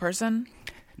vengeful person?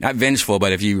 Not vengeful,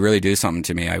 but if you really do something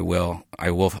to me, I will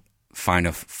find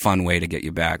a fun way to get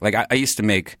you back. Like I used to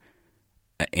make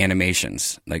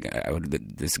animations. Like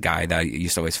this guy that I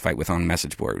used to always fight with on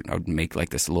message board, I would make like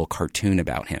this little cartoon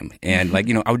about him, and like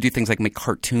I would do things like make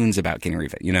cartoons about getting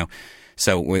revenge.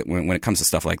 So when it comes to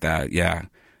stuff like that, yeah,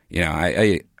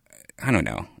 I don't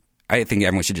know. I think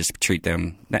everyone should just treat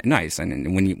them nice.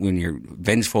 And when you're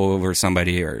vengeful over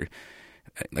somebody, or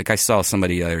like I saw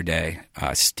somebody the other day,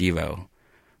 Steve-O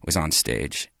was on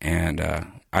stage, and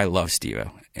I love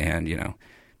Steve-O, and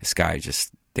this guy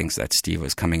just thinks that Steve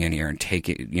was coming in here and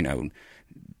taking,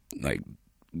 like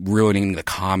ruining the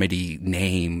comedy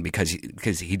name because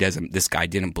he doesn't. This guy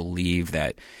didn't believe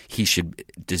that he should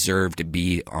deserve to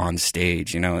be on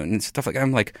stage, and stuff like that.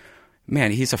 I'm like,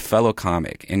 man, he's a fellow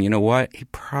comic, and you know what?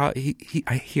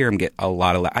 I hear him get a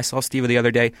lot of. I saw Steve the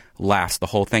other day, laughs the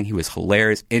whole thing. He was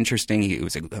hilarious, interesting. He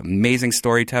was an amazing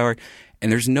storyteller, and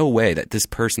there's no way that this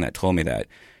person that told me that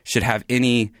should have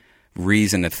any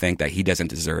reason to think that he doesn't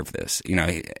deserve this,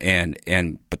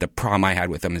 but the problem I had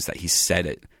with him is that he said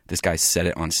it. This guy said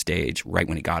it on stage right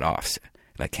when he got off,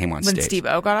 like came on stage. When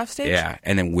Steve-O got off stage? Yeah,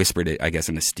 and then whispered it, I guess,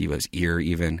 into Steve-O's ear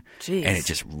even. Jeez. And it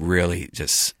just really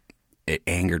it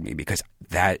angered me because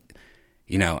that,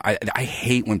 I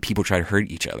hate when people try to hurt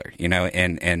each other,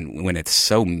 and when it's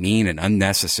so mean and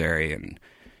unnecessary. And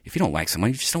if you don't like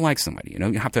somebody, you just don't like somebody,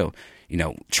 you have to,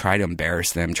 try to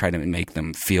embarrass them, try to make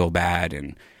them feel bad.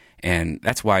 And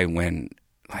that's why when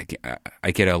I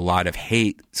get a lot of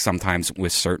hate sometimes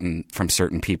from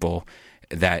certain people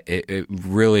that it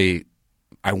really,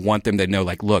 I want them to know,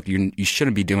 like, look, you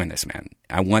shouldn't be doing this, man.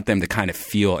 I want them to kind of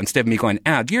feel, instead of me going,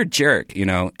 you're a jerk,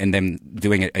 and then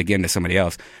doing it again to somebody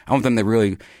else. I want them to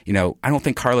really, I don't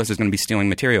think Carlos is going to be stealing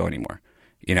material anymore,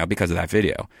 because of that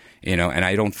video, and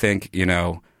I don't think,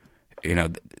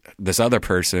 this other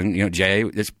person, Jay,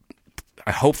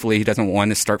 hopefully he doesn't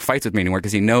want to start fights with me anymore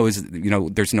because he knows,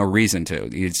 there's no reason to.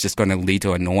 It's just going to lead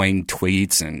to annoying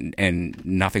tweets and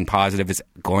nothing positive is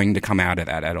going to come out of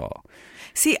that at all.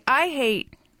 See, I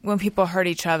hate when people hurt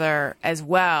each other as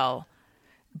well,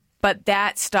 but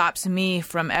that stops me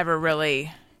from ever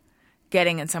really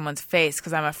getting in someone's face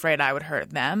because I'm afraid I would hurt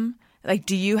them. Like,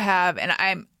 do you have? And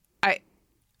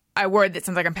I worry that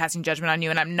sounds like I'm passing judgment on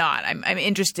you, and I'm not. I'm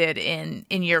interested in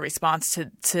your response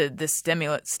to this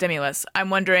stimulus. I'm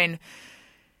wondering,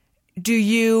 do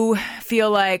you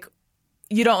feel like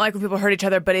you don't like when people hurt each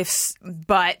other, but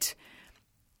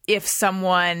if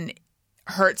someone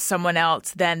hurts someone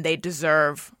else, then they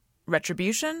deserve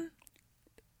retribution?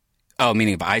 Oh,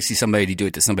 meaning if I see somebody do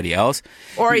it to somebody else?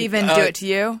 Or even do it to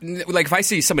you? Like if I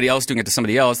see somebody else doing it to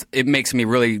somebody else, it makes me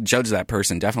really judge that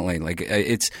person, definitely. Like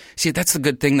that's the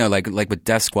good thing though, like with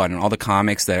Deathsquad and all the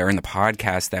comics that are in the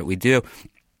podcast that we do,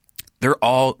 they're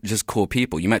all just cool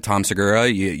people. You met Tom Segura,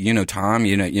 you know Tom,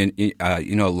 you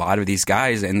know a lot of these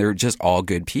guys, and they're just all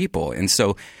good people. And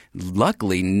so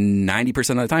luckily 90%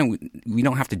 of the time we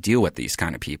don't have to deal with these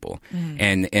kind of people.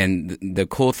 And the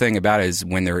cool thing about it is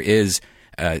when there is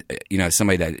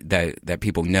somebody that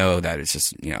people know that is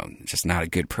just not a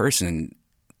good person,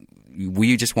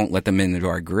 we just won't let them into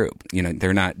our group.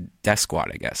 They're not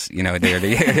Deathsquad, I guess.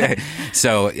 They're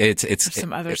so it's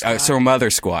some other squad. Some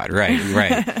other squad,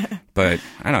 right. But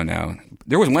I don't know.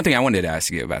 There was one thing I wanted to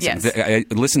ask you about. Yes. I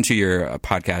listened to your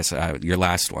podcast, your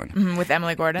last one. With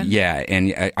Emily Gordon? Yeah,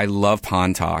 and I love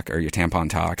Pawn Talk, or your Tampon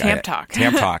Talk. Tamp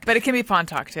Talk. But it can be Pawn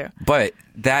Talk, too. But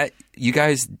that, you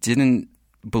guys didn't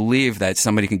believe that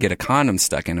somebody can get a condom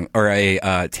stuck in them, or a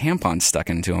tampon stuck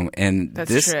into them. And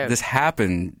this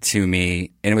happened to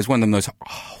me, and it was one of the most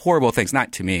horrible things.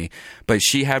 Not to me, but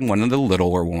she had one of the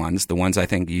littler ones, the ones I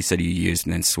think you said you used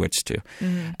and then switched to.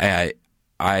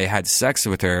 I had sex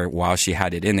with her while she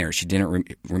had it in there. She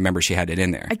didn't remember she had it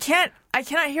in there. I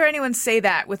cannot hear anyone say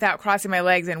that without crossing my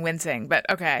legs and wincing, but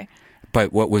okay.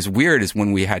 But what was weird is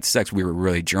when we had sex, we were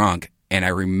really drunk. And I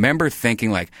remember thinking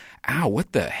like, ow,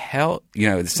 what the hell?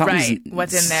 What's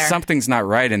in there? Something's not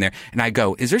right in there. And I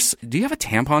go, do you have a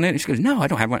tampon in it? And she goes, no, I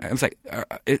don't have one. I was like,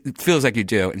 it feels like you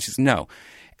do. And she says, no.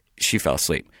 She fell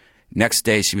asleep. Next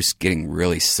day, she was getting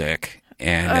really sick.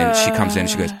 And then she comes in and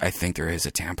she goes, I think there is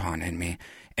a tampon in me.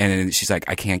 And then she's like,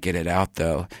 I can't get it out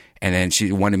though. And then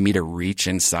she wanted me to reach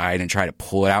inside and try to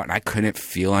pull it out. And I couldn't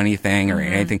feel anything or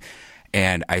anything.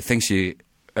 And I think she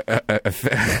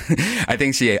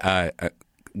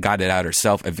got it out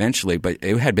herself eventually, but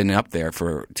it had been up there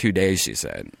for 2 days, she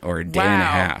said, or a day and a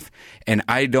half. And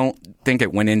I don't think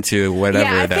it went into whatever.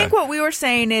 Yeah, I think what we were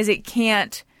saying is it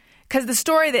can't, because the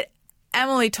story that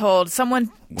Emily told,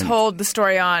 someone told the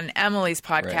story on Emily's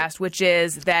podcast, which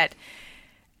is that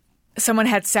someone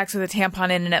had sex with a tampon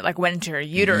in and it like went into your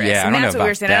uterus. Yeah, and I don't that's know what we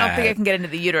were about saying. I don't think that. it can get into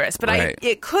the uterus, but Right.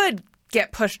 it could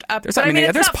get pushed up. There's- but I mean,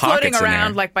 it's there's not floating pockets in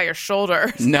around there. like by your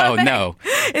shoulder. No, no.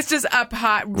 It's just up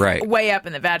high, Right. way up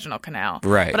in the vaginal canal.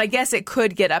 Right. But I guess it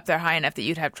could get up there high enough that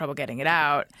you'd have trouble getting it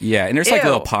out. Yeah, and there's like Ew.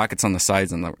 little pockets on the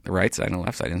sides on the right side and the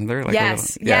left side, isn't there? Like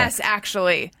Yes, yeah. yes,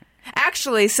 actually.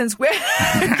 Actually, since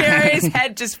Gary's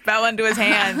head just fell into his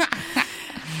hands.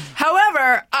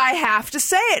 However, I have to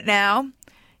say it now.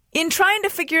 In trying to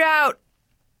figure out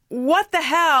what the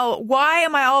hell, why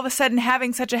am I all of a sudden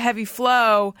having such a heavy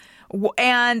flow,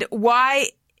 and why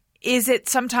is it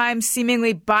sometimes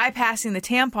seemingly bypassing the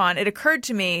tampon? It occurred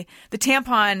to me the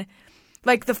tampon,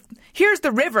 like here's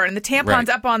the river, and the tampon's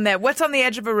Right. up on what's on the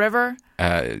edge of a river?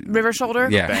 River shoulder?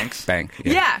 Yeah, Banks? bank.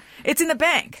 Yeah, it's in the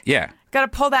bank. Yeah. Got to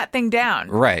pull that thing down.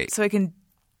 Right. So it can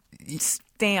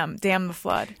dam the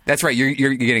flood. That's right.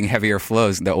 You're getting heavier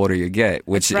flows the older you get,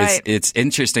 which That's right. it's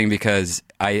interesting because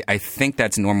I think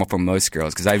that's normal for most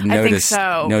girls because I've I think noticed.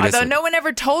 so. noticed Although no one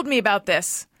ever told me about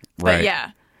this. But Right.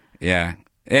 yeah. Yeah.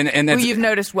 And Well, that's, you've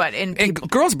noticed what? In and people.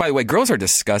 girls, by the way, girls are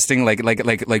disgusting.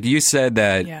 Like you said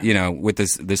that, Yeah. you know, with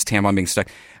this tampon being stuck.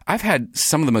 I've had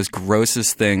some of the most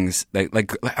grossest things.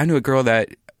 Like I knew a girl that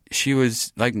she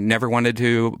was like never wanted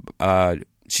to.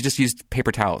 She just used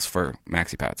paper towels for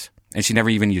maxi pads, and she never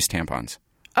even used tampons.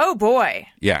 Oh, boy.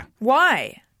 Yeah,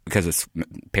 Why? because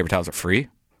paper towels are free.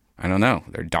 I don't know.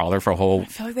 They're $1 for a whole. I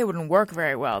feel like they wouldn't work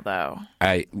very well, though.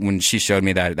 When she showed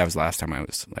me that was the last time I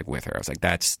was like with her. I was like,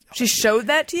 that's She showed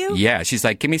that to you? yeah. She's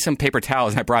like, give me some paper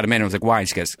towels, and I brought them in. And I was like, why? And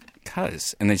she goes,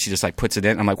 cuz. And then she just like puts it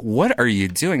in. I'm like, what are you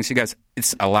doing? She goes,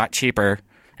 it's a lot cheaper.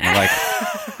 And I'm like,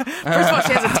 First of all,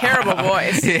 she has a terrible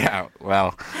voice. yeah,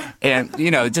 well, and you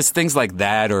know, just things like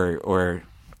that, or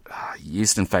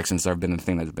yeast infections have been the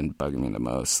thing that's been bugging me the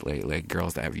most lately.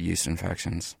 Girls that have yeast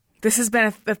infections. This has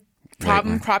been a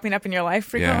problem Lately. cropping up in your life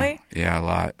frequently? Yeah, a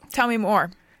lot. Tell me more.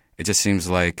 It just seems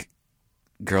like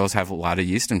girls have a lot of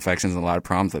yeast infections and a lot of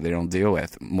problems that they don't deal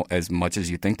with as much as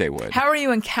you think they would. How are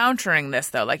you encountering this,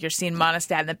 though? Like you're seeing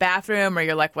monostat in the bathroom, or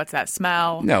you're like, what's that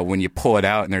smell? No, when you pull it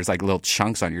out and there's like little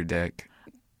chunks on your dick.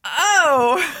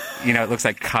 Oh! You know, it looks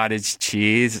like cottage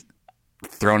cheese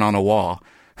thrown on a wall.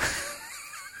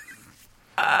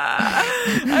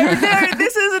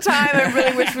 This is a time I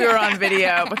really wish we were on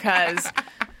video because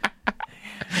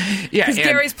Yeah, and-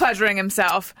 Gary's pleasuring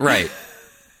himself. right.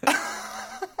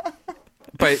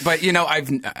 But you know, I've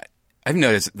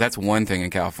noticed that's one thing in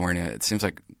California. It seems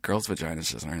like girls'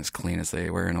 vaginas just aren't as clean as they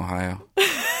were in Ohio.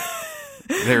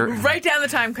 They're Write down the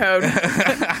time code.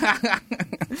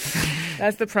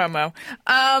 That's the promo.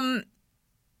 and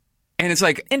it's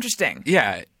like Interesting.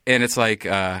 yeah, and it's like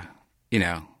you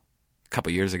know, a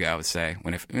couple years ago, I would say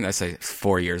when I say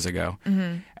 4 years ago,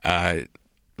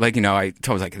 like you know, I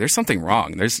was like, there's something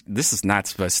wrong. This is not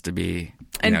supposed to be.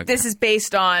 And this is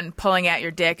based on pulling out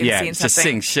your dick and yeah, seeing just something.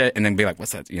 seeing shit and then be like,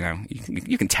 what's that? You know,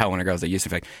 you can tell when a girl's a yeast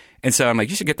infection. And so I'm like,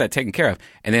 you should get that taken care of.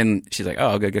 And then she's like, oh,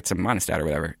 I'll go get some monostat or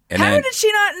whatever. And How then did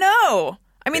she not know?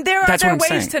 I mean, there are That's what I'm ways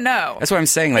saying. to know. That's what I'm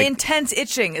saying. Like, Intense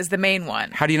itching is the main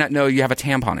one. how do you not know you have a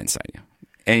tampon inside you?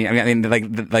 And I mean,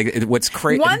 like what's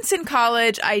crazy? Once in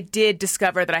college, I did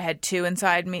discover that I had two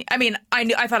inside me. I mean,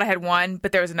 I thought I had one,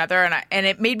 but there was another, and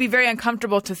it made me very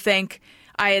uncomfortable to think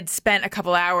I had spent a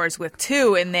couple hours with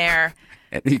two in there.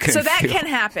 So that can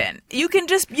happen. You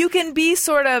can be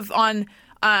sort of on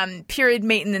period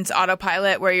maintenance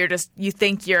autopilot where you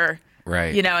think you're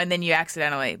Right. you know, and then you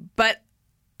accidentally. But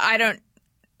I don't.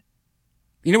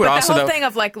 You know what? But Also, the whole though, thing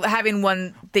of like having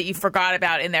one that you forgot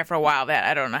about in there for a while, that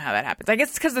I don't know how that happens. I guess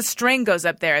it's because the string goes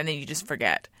up there and then you just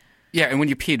forget. yeah. And when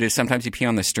you pee, sometimes you pee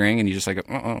on the string and you just like,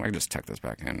 I can just tuck this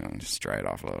back in and just dry it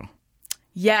off a little.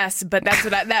 Yes, but that's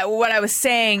what I was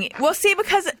saying. Well, see,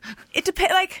 because it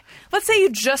depends. Like, let's say you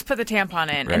just put the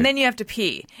tampon in, Right. and then you have to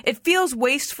pee. It feels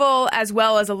wasteful as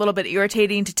well as a little bit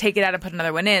irritating to take it out and put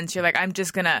another one in. So you're like, I'm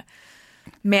just gonna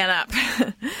man up.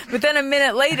 But then a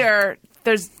minute later,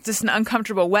 there's just an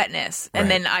uncomfortable wetness, and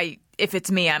Right. then if it's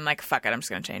me, I'm like, fuck it, I'm just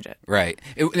gonna change it. Right.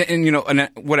 And you know,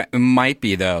 what it might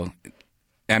be though,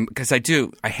 because I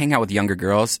hang out with younger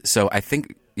girls, so I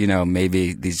think you know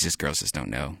maybe these girls just don't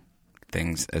know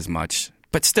things as much.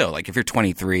 But still, like if you're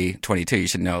 23, 22, you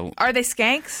should know. Are they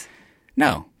skanks?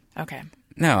 No. Okay.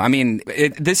 No, I mean,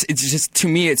 it's just, to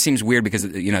me, it seems weird because,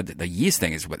 you know, the yeast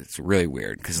thing is what's really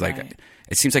weird because, like, Right.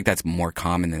 it seems like that's more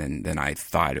common than I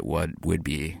thought it would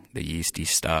be, the yeasty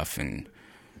stuff. And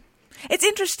It's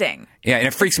interesting. yeah, and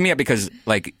it freaks me out because,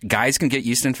 like, guys can get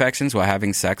yeast infections while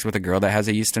having sex with a girl that has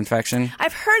a yeast infection.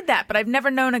 I've heard that, but I've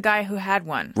never known a guy who had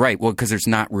one. Right, well, because there's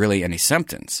not really any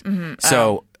symptoms.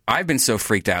 So I've been so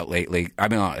freaked out lately. I've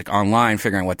been like online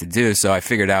figuring out what to do. So I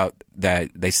figured out that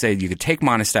they say you could take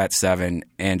Monistat 7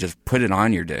 and just put it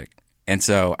on your dick. And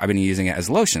so I've been using it as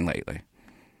lotion lately.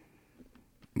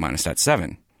 Monistat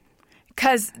 7.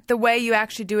 Because the way you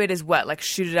actually do it is what? Like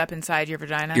shoot it up inside your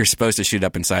vagina? You're supposed to shoot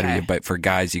up inside of you, but for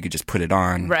guys, you could just put it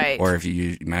on. Right. Or if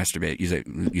you masturbate, use it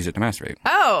to masturbate.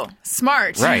 Oh,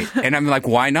 smart. Right. And I'm like,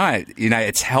 why not? You know,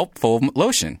 it's helpful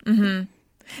lotion. Mm-hmm.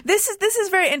 This is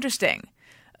very interesting.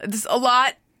 There's a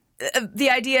lot. The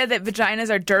idea that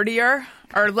vaginas are dirtier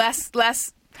or less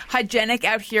hygienic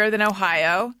out here than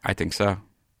Ohio. I think so.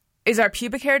 Is our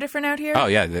pubic hair different out here? Oh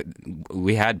yeah,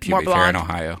 we had pubic hair in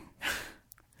Ohio.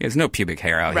 There's no pubic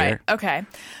hair out here. Right. Okay.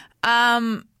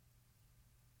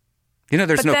 You know,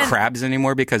 there's no crabs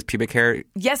anymore because pubic hair.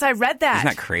 Yes, I read that.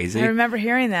 Isn't that crazy? I remember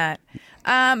hearing that.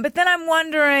 But then I'm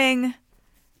wondering.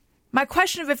 My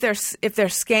question of if they're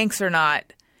skanks or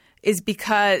not is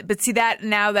because. But see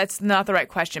that's not the right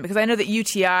question because I know that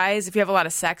UTIs. If you have a lot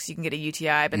of sex, you can get a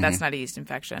UTI, but that's not a yeast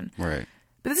infection. Right.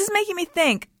 But this is making me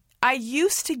think. I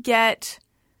used to get.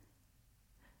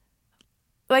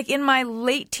 Like in my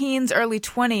late teens, early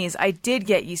 20s, I did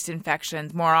get yeast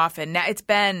infections more often. Now it's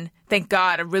been, thank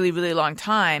God, a really, really long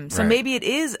time. So maybe it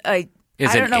is I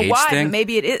don't know why, but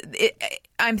maybe it is.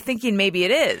 I'm thinking maybe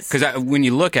it is. Because when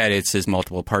you look at it, it says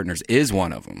multiple partners is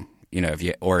one of them. You know,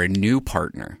 or a new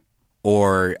partner,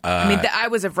 or I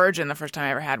was a virgin the first time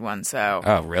I ever had one. So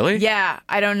oh really? Yeah,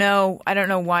 I don't know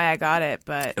why I got it,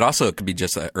 but it also could be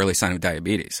just an early sign of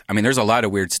diabetes. I mean, there's a lot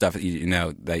of weird stuff that you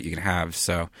know that you can have.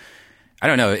 So. I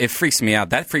don't know. It freaks me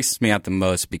out. That freaks me out the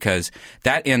most because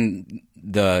that and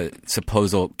the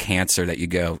supposed cancer that you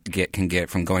can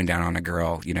get from going down on a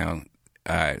girl, you know.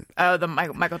 The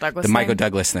Michael Douglas thing? Michael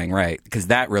Douglas thing, right. Because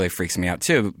that really freaks me out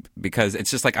too because it's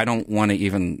just like I don't want to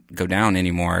even go down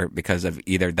anymore because of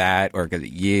either that or because of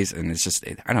yeast. And it's just,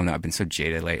 I don't know. I've been so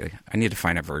jaded lately. I need to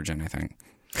find a virgin, I think.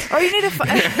 Or you need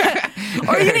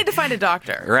to find a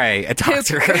doctor. Right, a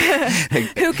doctor.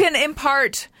 Who can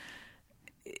impart...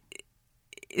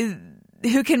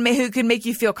 Who can make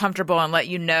you feel comfortable and let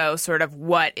you know sort of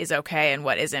what is okay and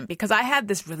what isn't. Because I had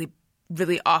this really,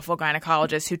 really awful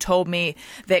gynecologist who told me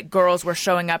that girls were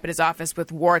showing up at his office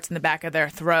with warts in the back of their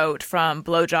throat from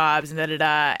blowjobs and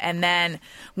da-da-da. And then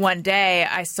one day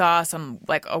I saw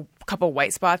a couple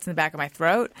white spots in the back of my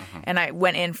throat. And I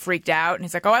went in freaked out. And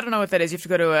he's like, oh, I don't know what that is. You have to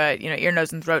go to a ear,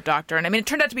 nose, and throat doctor. And I mean, it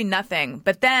turned out to be nothing.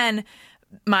 But then...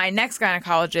 my next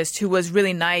gynecologist, who was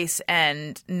really nice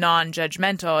and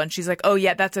non-judgmental, and she's like, oh,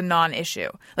 yeah, that's a non-issue.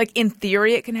 Like, in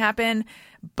theory, it can happen,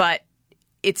 but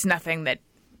it's nothing that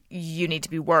you need to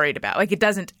be worried about. Like, it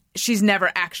doesn't – she's never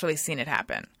actually seen it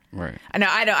happen. Right.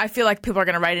 I feel like people are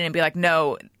going to write in and be like,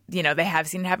 no, they have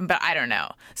seen it happen, but I don't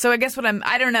know. So I guess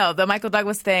I don't know. The Michael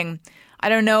Douglas thing – I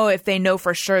don't know if they know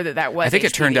for sure that was I think HPV.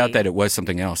 It turned out that it was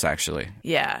something else, actually.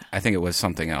 Yeah. I think it was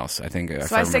something else. I think.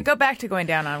 So I say go back to going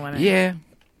down on women. Yeah.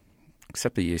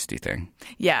 Except the yeasty thing.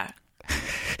 Yeah.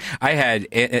 I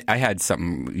had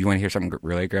something. You want to hear something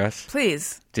really gross?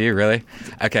 Please. Do you really?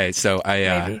 Okay, so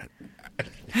I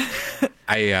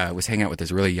Maybe. was hanging out with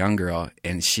this really young girl,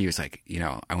 and she was like,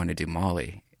 I want to do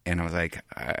Molly. And I was like,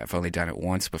 I've only done it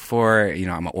once before.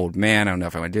 I'm an old man. I don't know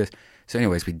if I want to do this. So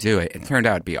anyways, we do it. It turned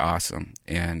out to be awesome.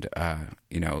 And,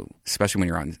 especially when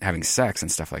you're having sex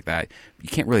and stuff like that, you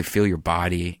can't really feel your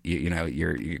body.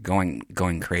 You're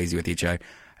going crazy with each other.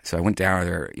 So I went down with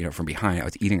her, from behind. I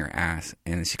was eating her ass,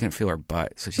 and she couldn't feel her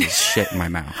butt. So she just shit in my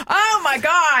mouth. Oh, my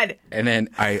God. And then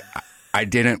I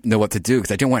didn't know what to do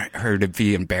because I didn't want her to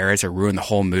be embarrassed or ruin the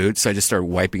whole mood. So I just started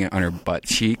wiping it on her butt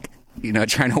cheek,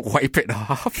 trying to wipe it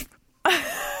off.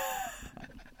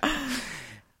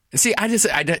 See, I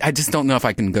just don't know if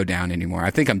I can go down anymore. I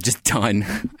think I'm just done.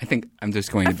 I think I'm just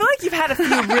going to... I feel like you've had a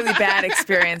few really bad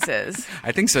experiences.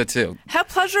 I think so, too. How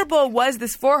pleasurable was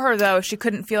this for her, though, if she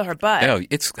couldn't feel her butt? Oh,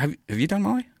 have you done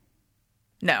Molly?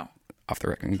 No. Off the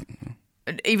record?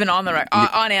 Even on the record.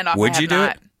 On and off, Would you do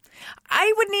it?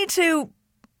 I would need to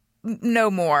know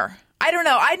more. I don't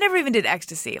know. I never even did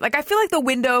ecstasy. Like, I feel like the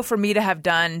window for me to have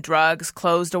done drugs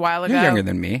closed a while ago. You're younger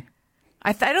than me.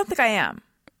 I don't think I am.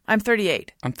 I'm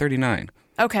 38. I'm 39.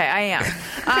 Okay, I am.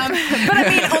 But I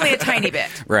mean only a tiny bit.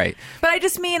 Right. But I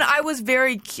just mean I was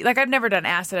very, I've never done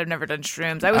acid. I've never done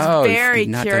shrooms. I was very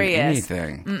not curious. Done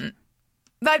anything. Mm-mm.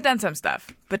 I've done some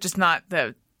stuff, but just not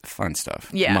the fun stuff.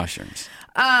 Yeah. Mushrooms.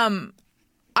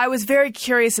 I was very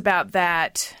curious about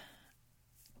that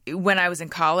when I was in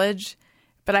college.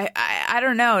 But I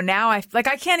don't know. Now I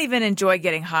can't even enjoy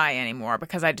getting high anymore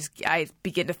because I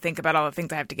begin to think about all the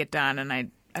things I have to get done, and I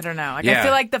don't know. I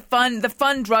feel like the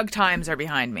fun drug times are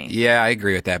behind me. Yeah, I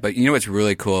agree with that. But you know what's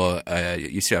really cool?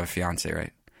 You still have a fiance,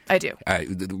 right? I do.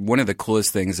 One of the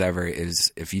coolest things ever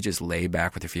is if you just lay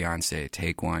back with your fiance,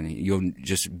 take one, you'll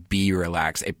just be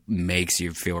relaxed. It makes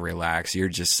you feel relaxed. You're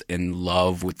just in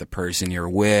love with the person you're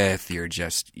with.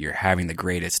 You're having the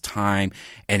greatest time.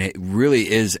 And it really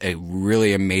is a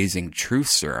really amazing truth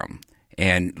serum.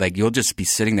 And like you'll just be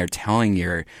sitting there telling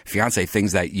your fiance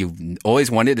things that you've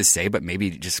always wanted to say, but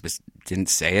maybe just didn't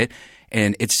say it.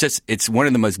 And it's one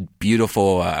of the most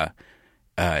beautiful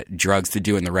drugs to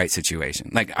do in the right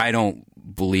situation. Like I don't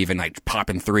believe in like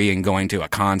popping 3 and going to a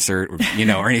concert, or,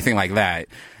 or anything like that,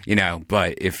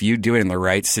 But if you do it in the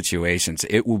right situations,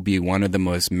 it will be one of the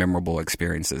most memorable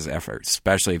experiences ever,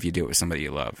 especially if you do it with somebody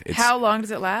you love. How long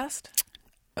does it last?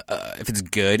 If it's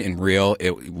good and real,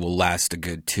 it will last a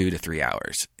good 2 to 3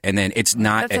 hours, and then it's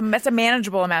not. That's a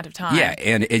manageable amount of time. Yeah,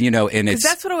 and it's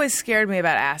that's what always scared me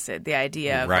about acid. The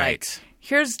idea of right. like,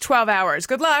 here's 12 hours.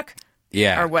 Good luck.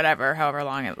 Yeah. Or whatever, however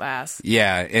long it lasts.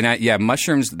 Yeah. And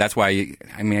mushrooms, that's why,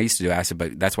 I used to do acid,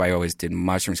 but that's why I always did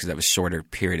mushrooms because that was a shorter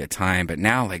period of time. But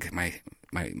now, like, my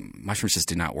mushrooms just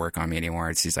do not work on me anymore.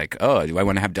 It's like, oh, do I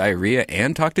want to have diarrhea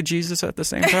and talk to Jesus at the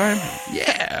same time?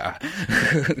 Yeah.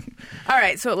 All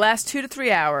right. So it lasts 2 to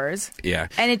 3 hours. Yeah.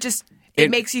 And it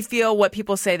makes you feel what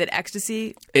people say that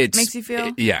ecstasy makes you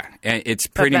feel? Yeah. And it's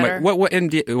pretty much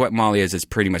what Molly is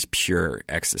pretty much pure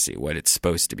ecstasy, what it's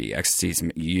supposed to be. Ecstasy is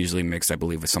usually mixed, I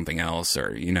believe, with something else,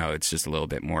 or, it's just a little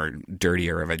bit more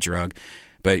dirtier of a drug.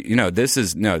 But, this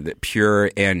is pure.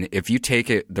 And if you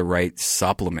take the right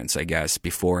supplements, I guess,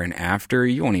 before and after,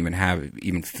 you won't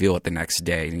even feel it the next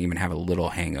day and even have a little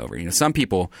hangover. Some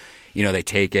people, they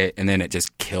take it and then it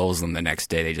just kills them the next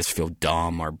day. They just feel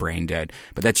dumb or brain dead.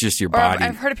 But that's just your body.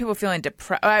 I've heard of people feeling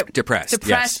depressed.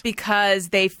 Depressed because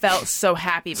they felt so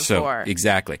happy before. So,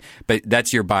 exactly. But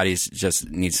that's your body's just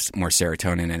needs more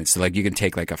serotonin in it. So like you can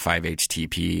take like a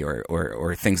 5-HTP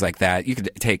or things like that. You could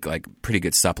take like pretty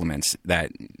good supplements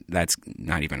that's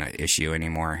not even an issue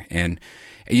anymore. And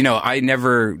I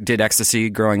never did ecstasy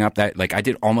growing up. That like I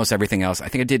did almost everything else. I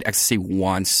think I did ecstasy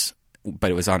once,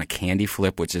 but it was on a candy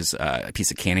flip, which is a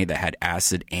piece of candy that had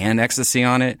acid and ecstasy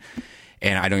on it.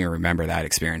 And I don't even remember that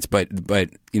experience. But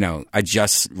I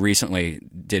just recently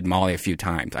did Molly a few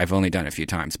times. I've only done it a few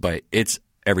times, but it's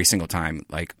every single time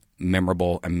like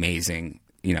memorable, amazing,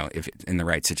 if it's in the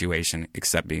right situation,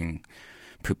 except being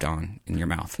pooped on in your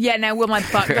mouth. Yeah, now will my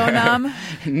butt go numb?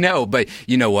 No, but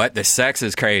you know what? The sex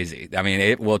is crazy. I mean,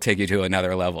 it will take you to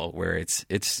another level where it's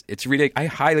really, I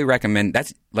highly recommend.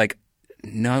 That's like,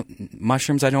 no,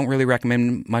 mushrooms I don't really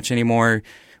recommend much anymore.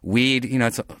 Weed,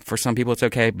 it's, for some people it's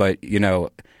okay, but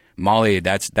Molly,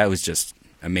 that was just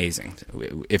amazing.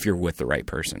 If you're with the right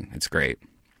person, it's great.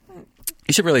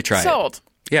 You should really try it. Sold.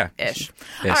 Yeah. Ish.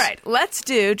 All right, let's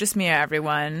do Just Me,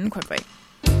 Everyone quickly.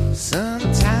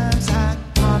 Sometimes I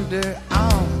ponder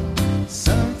on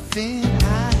something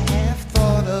I have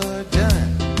thought or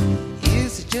done.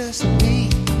 Is it just me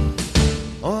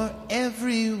or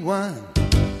everyone?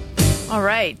 All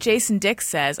right. Jason Dick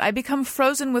says, I become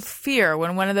frozen with fear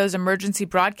when one of those emergency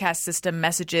broadcast system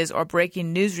messages or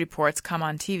breaking news reports come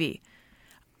on TV.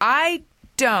 I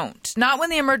don't. Not when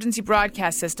the emergency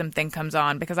broadcast system thing comes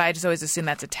on, because I just always assume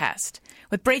that's a test.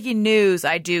 With breaking news,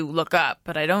 I do look up,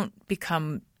 but I don't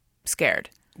become scared.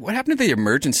 What happened to the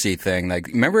emergency thing? Like,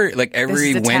 remember, like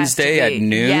every Wednesday at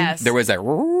noon, yes. There was that.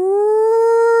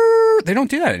 They don't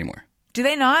do that anymore. Do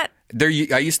they not? I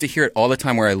used to hear it all the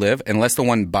time where I live, unless the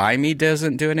one by me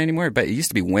doesn't do it anymore. But it used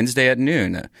to be Wednesday at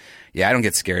noon. Yeah, I don't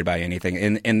get scared by anything.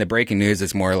 In the breaking news,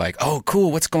 it's more like, oh,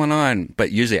 cool, what's going on?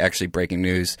 But usually, actually, breaking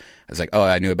news, I was like, oh,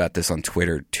 I knew about this on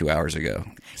Twitter 2 hours ago.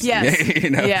 Yes.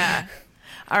 Yeah.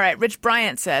 All right. Rich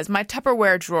Bryant says, my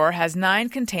Tupperware drawer has 9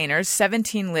 containers,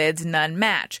 17 lids, none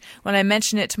match. When I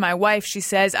mention it to my wife, she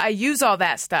says, I use all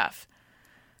that stuff.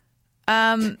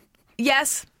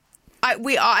 Yes.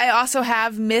 I also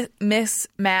have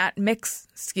mismatched.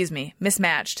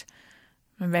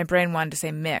 My brain wanted to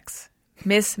say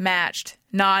mismatched,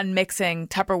 non-mixing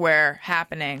Tupperware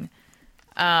happening.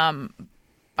 I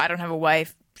don't have a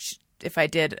wife. If I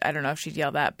did, I don't know if she'd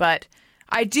yell that. But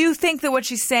I do think that what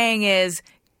she's saying is,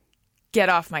 get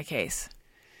off my case.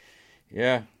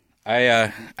 Yeah.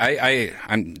 I'm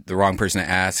the wrong person to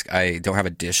ask. I don't have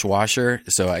a dishwasher,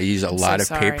 so I use a lot of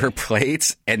paper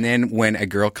plates. And then when a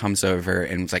girl comes over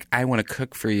and is like, I want to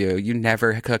cook for you, you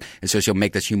never cook. And so she'll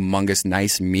make this humongous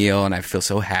nice meal, and I feel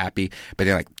so happy. But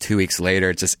then like 2 weeks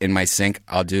later, it's just in my sink.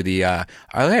 I'll do the, all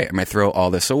right, I'm going to throw all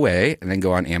this away and then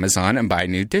go on Amazon and buy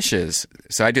new dishes.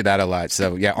 So I do that a lot.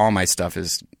 So yeah, all my stuff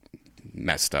is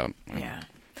messed up. Yeah.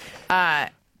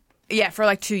 for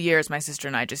like 2 years, my sister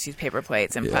and I just used paper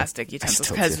plates and plastic utensils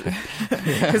still because do.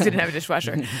 we didn't have a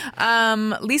dishwasher.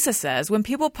 Lisa says, when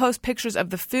people post pictures of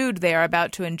the food they are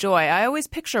about to enjoy, I always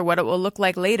picture what it will look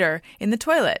like later in the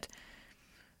toilet.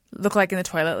 Look like in the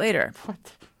toilet later. What?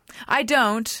 I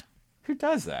don't. Who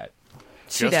does that?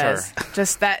 She Just does. her.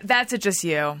 Just that. That's just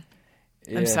you.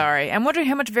 I'm sorry. I'm wondering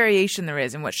how much variation there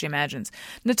is in what she imagines.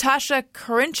 Natasha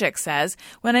Korinchik says,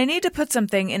 when I need to put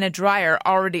something in a dryer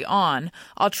already on,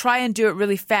 I'll try and do it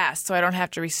really fast so I don't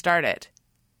have to restart it.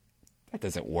 That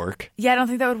doesn't work. Yeah, I don't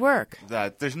think that would work.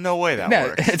 There's no way that No,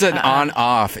 works. it's an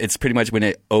on-off. It's pretty much when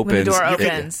it opens. When the door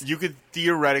opens. You could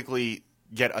theoretically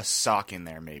get a sock in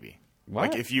there, maybe. What?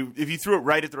 Like if you threw it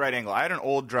right at the right angle. I had an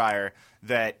old dryer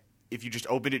that if you just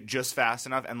opened it just fast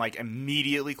enough and like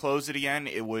immediately closed it again,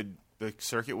 the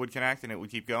circuit would connect and it would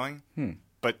keep going.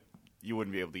 But you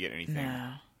wouldn't be able to get anything.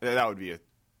 No. That would be a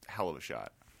hell of a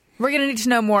shot. We're going to need to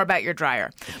know more about your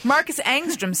dryer. Marcus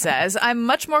Angstrom says, I'm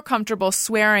much more comfortable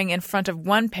swearing in front of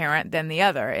one parent than the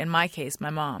other. In my case,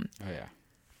 my mom. Oh, yeah.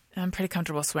 I'm pretty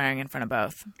comfortable swearing in front of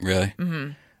both. Really?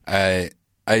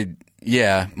 Mm-hmm.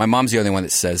 Yeah, my mom's the only one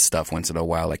that says stuff once in a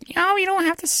while, like, no, you don't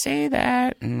have to say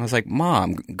that. And I was like,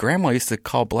 Mom, Grandma used to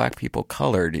call black people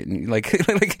colored. And like,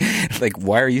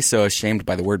 why are you so ashamed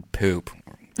by the word poop?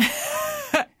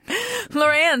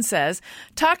 Lorianne says,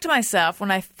 talk to myself when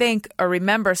I think or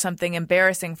remember something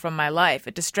embarrassing from my life.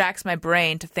 It distracts my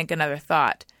brain to think another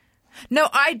thought. No,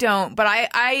 I don't, but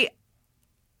I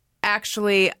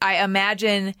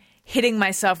imagine hitting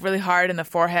myself really hard in the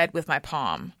forehead with my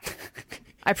palm.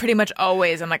 I pretty much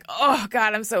always, I'm like, oh,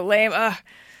 God, I'm so lame. Ugh.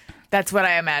 That's what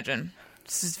I imagine.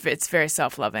 It's very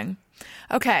self-loving.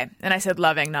 Okay, and I said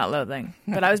loving, not loathing.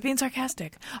 But I was being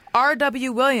sarcastic.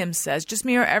 R.W. Williams says, just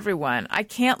me or everyone, I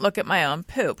can't look at my own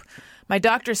poop. My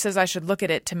doctor says I should look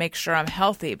at it to make sure I'm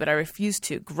healthy, but I refuse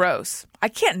to. Gross. I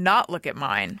can't not look at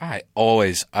mine. I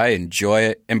enjoy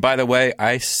it. And by the way,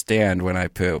 I stand when I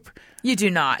poop. You do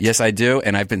not. Yes, I do.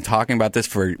 And I've been talking about this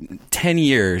for 10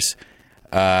 years.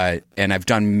 And I've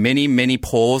done many, many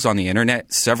polls on the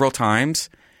internet several times,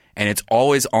 and it's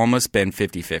always almost been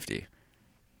 50-50.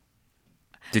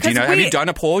 Did you know? Have you done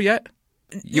a poll yet?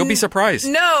 You'll be surprised.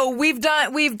 No, we've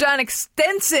done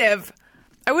extensive.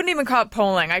 I wouldn't even call it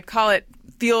polling. I'd call it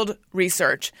field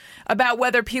research about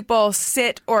whether people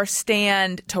sit or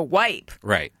stand to wipe.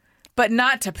 Right. But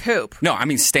not to poop. No, I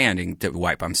mean standing to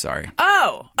wipe. I'm sorry.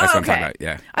 Oh, That's what I'm okay. talking about,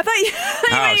 yeah. I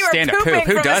thought you were stand to pooping poop.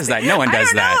 Who from does that? No one I does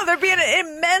don't that. know. There'd be an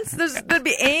immense. There'd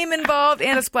be aim involved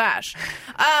and a splash.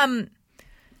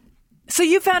 So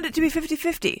you found it to be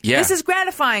 50-50. Yeah. This is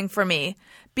gratifying for me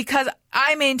because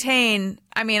I maintain.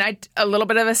 A little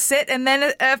bit of a sit and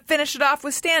then finish it off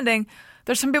with standing.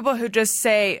 There's some people who just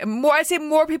say more. I say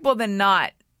more people than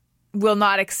not will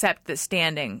not accept that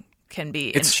standing can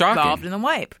be involved in the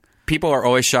wipe. People are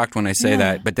always shocked when I say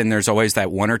that, but then there's always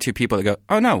that one or two people that go,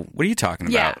 "Oh no, what are you talking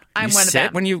about? Yeah, I'm you one of sit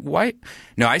them. when you wipe."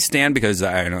 No, I stand because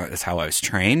I don't know that's how I was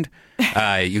trained. You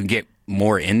can get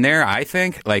more in there, I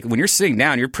think. Like when you're sitting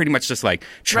down, you're pretty much just like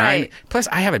trying. Right. Plus,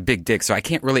 I have a big dick, so I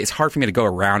can't really. It's hard for me to go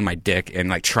around my dick and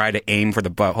like try to aim for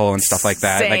the butthole and stuff like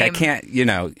that. Same. Like I can't.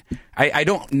 I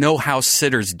don't know how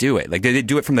sitters do it. Like, do they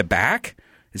do it from the back?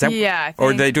 Is that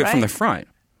or do they do it from the front?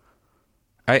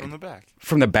 From the back.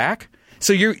 From the back.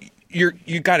 So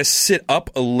you got to sit up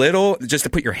a little just to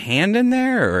put your hand in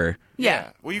there, or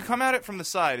Yeah. Well, you come at it from the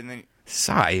side and then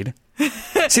side.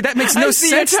 See, that makes no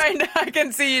sense. I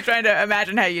can see you trying to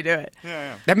imagine how you do it.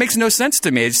 yeah. That makes no sense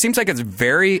to me. It seems like it's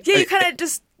very. Yeah, you kind of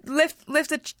just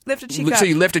lift a cheek up. So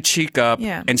you lift a cheek up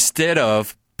instead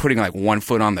of putting like one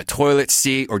foot on the toilet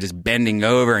seat or just bending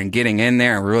over and getting in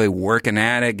there and really working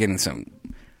at it, getting some.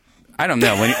 I don't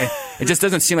know. It just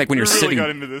doesn't seem like when you're We really sitting.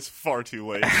 got into this far too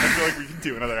late. I feel like we can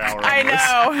do another hour on I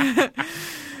this.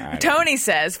 know. Tony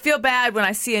says, feel bad when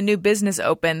I see a new business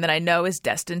open that I know is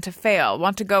destined to fail.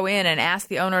 Want to go in and ask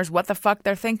the owners what the fuck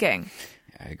they're thinking.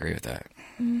 I agree with that.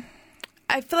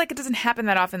 I feel like it doesn't happen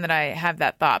that often that I have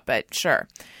that thought, but sure.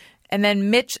 And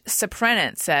then Mitch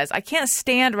Soprenant says, I can't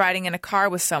stand riding in a car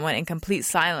with someone in complete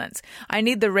silence. I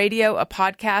need the radio, a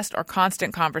podcast, or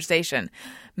constant conversation.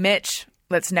 Mitch,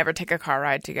 let's never take a car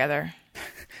ride together.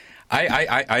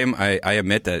 I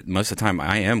admit that most of the time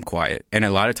I am quiet, and a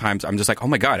lot of times I'm just like, oh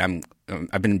my god,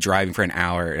 I've been driving for an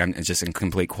hour and I'm just in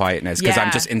complete quietness because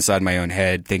I'm just inside my own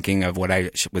head thinking of what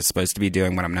I was supposed to be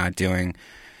doing, what I'm not doing.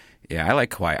 Yeah, I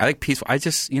like quiet. I like peaceful. I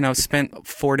just spent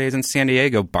 4 days in San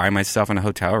Diego by myself in a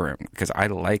hotel room because I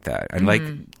like that. I like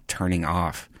turning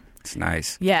off. It's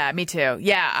nice. Yeah, me too.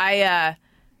 Yeah,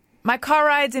 my car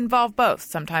rides involve both.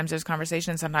 Sometimes there's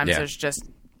conversation, sometimes there's just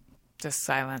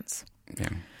silence. Yeah.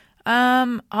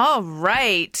 All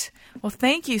right. Well,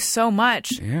 thank you so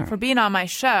much for being on my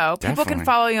show. People can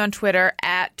follow you on Twitter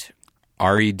at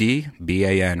REDBAN,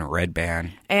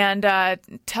 Redban. And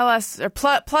tell us or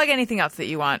plug anything else that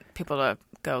you want people to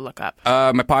go look up.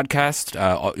 My podcast,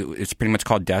 it's pretty much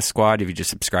called Deathsquad. If you just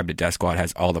subscribe to Deathsquad, it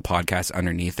has all the podcasts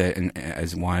underneath it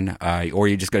as one. Or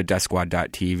you just go to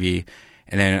deathsquad.tv.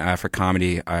 And then for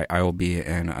comedy, I will be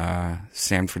in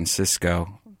San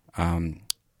Francisco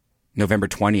November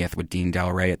 20th with Dean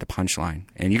Del Rey at the Punchline.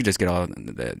 And you can just get all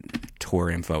the tour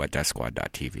info at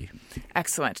deathsquad.tv.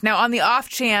 Excellent. Now, on the off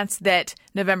chance that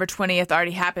November 20th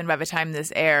already happened by the time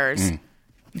this airs,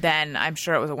 then I'm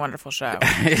sure it was a wonderful show.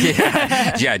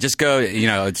 Yeah, just go,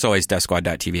 it's always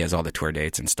deathsquad.tv has all the tour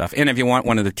dates and stuff. And if you want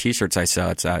one of the T-shirts I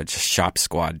sell, it's just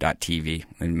shopsquad.tv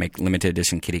and make limited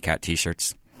edition kitty cat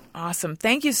T-shirts. Awesome.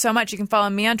 Thank you so much. You can follow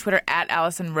me on Twitter at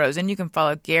Alison Rosen. You can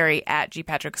follow Gary at G.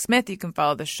 Patrick Smith. You can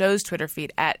follow the show's Twitter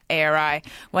feed at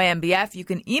ARIYMBF. You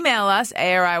can email us,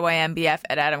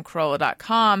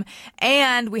 ARIYMBF@adamcarolla.com.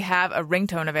 And we have a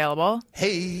ringtone available.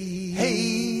 Hey,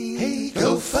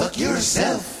 go fuck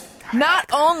yourself. Not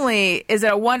only is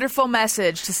it a wonderful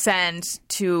message to send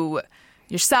to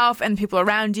yourself and people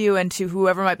around you and to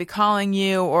whoever might be calling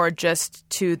you or just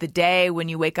to the day when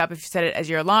you wake up if you set it as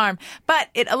your alarm, but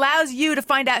it allows you to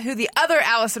find out who the other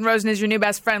Alison Rosen is your new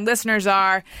best friend listeners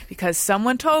are, because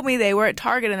someone told me they were at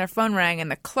Target and their phone rang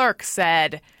and the clerk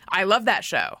said, "I love that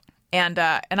show." And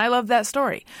I love that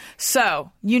story.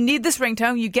 So you need this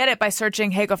ringtone. You get it by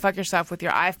searching "Hey, Go Fuck Yourself" with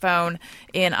your iPhone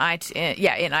in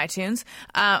iTunes.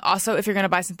 Also, if you're going to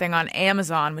buy something on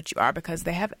Amazon, which you are because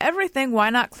they have everything, why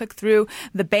not click through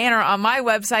the banner on my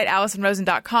website,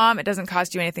 AlisonRosen.com. It doesn't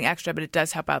cost you anything extra, but it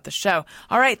does help out the show.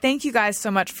 All right. Thank you guys so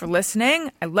much for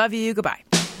listening. I love you. Goodbye.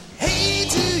 Hey,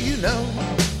 do you know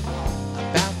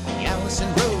about the Alison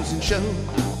Rosen Show?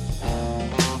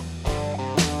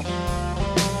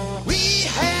 We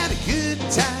had a good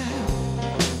time,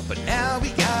 but now we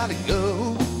gotta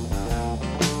go.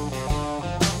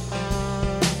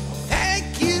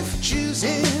 Thank you for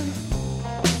choosing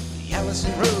the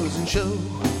Alison Rosen Show.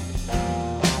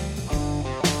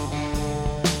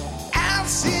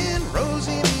 Alison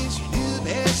Rosen is your new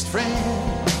best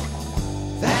friend.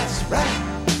 That's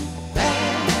right.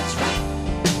 That's right.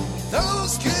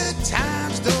 Those good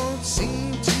times don't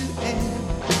seem to end.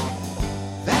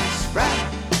 That's right.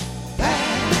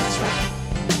 That's right.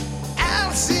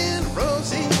 Alison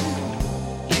Rosen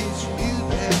is your new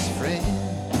best friend.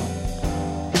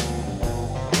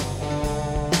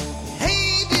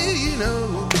 Hey, do you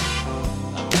know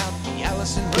about the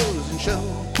Alison Rosen Show?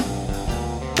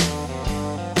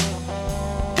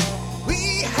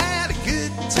 We had a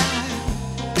good time,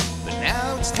 but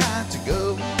now it's time to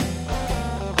go.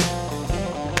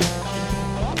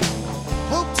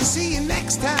 Hope to see you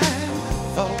next time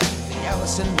for the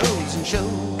Alison Rosen Show.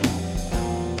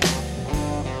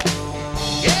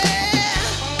 Yeah!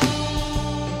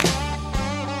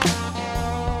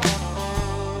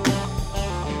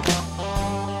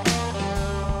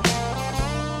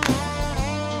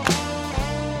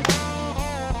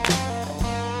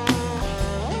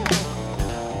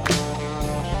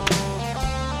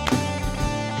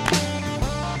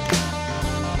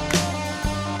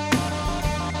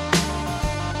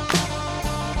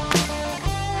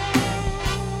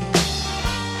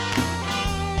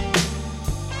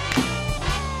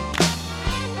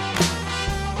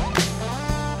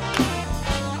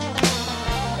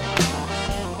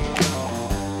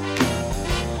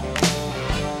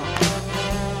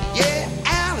 Yeah,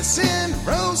 Alison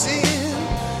Rosen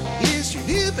is your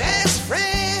new best friend.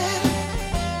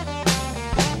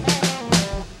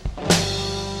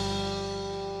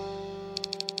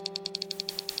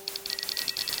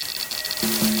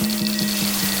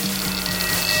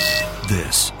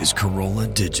 This is Corolla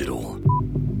Digital.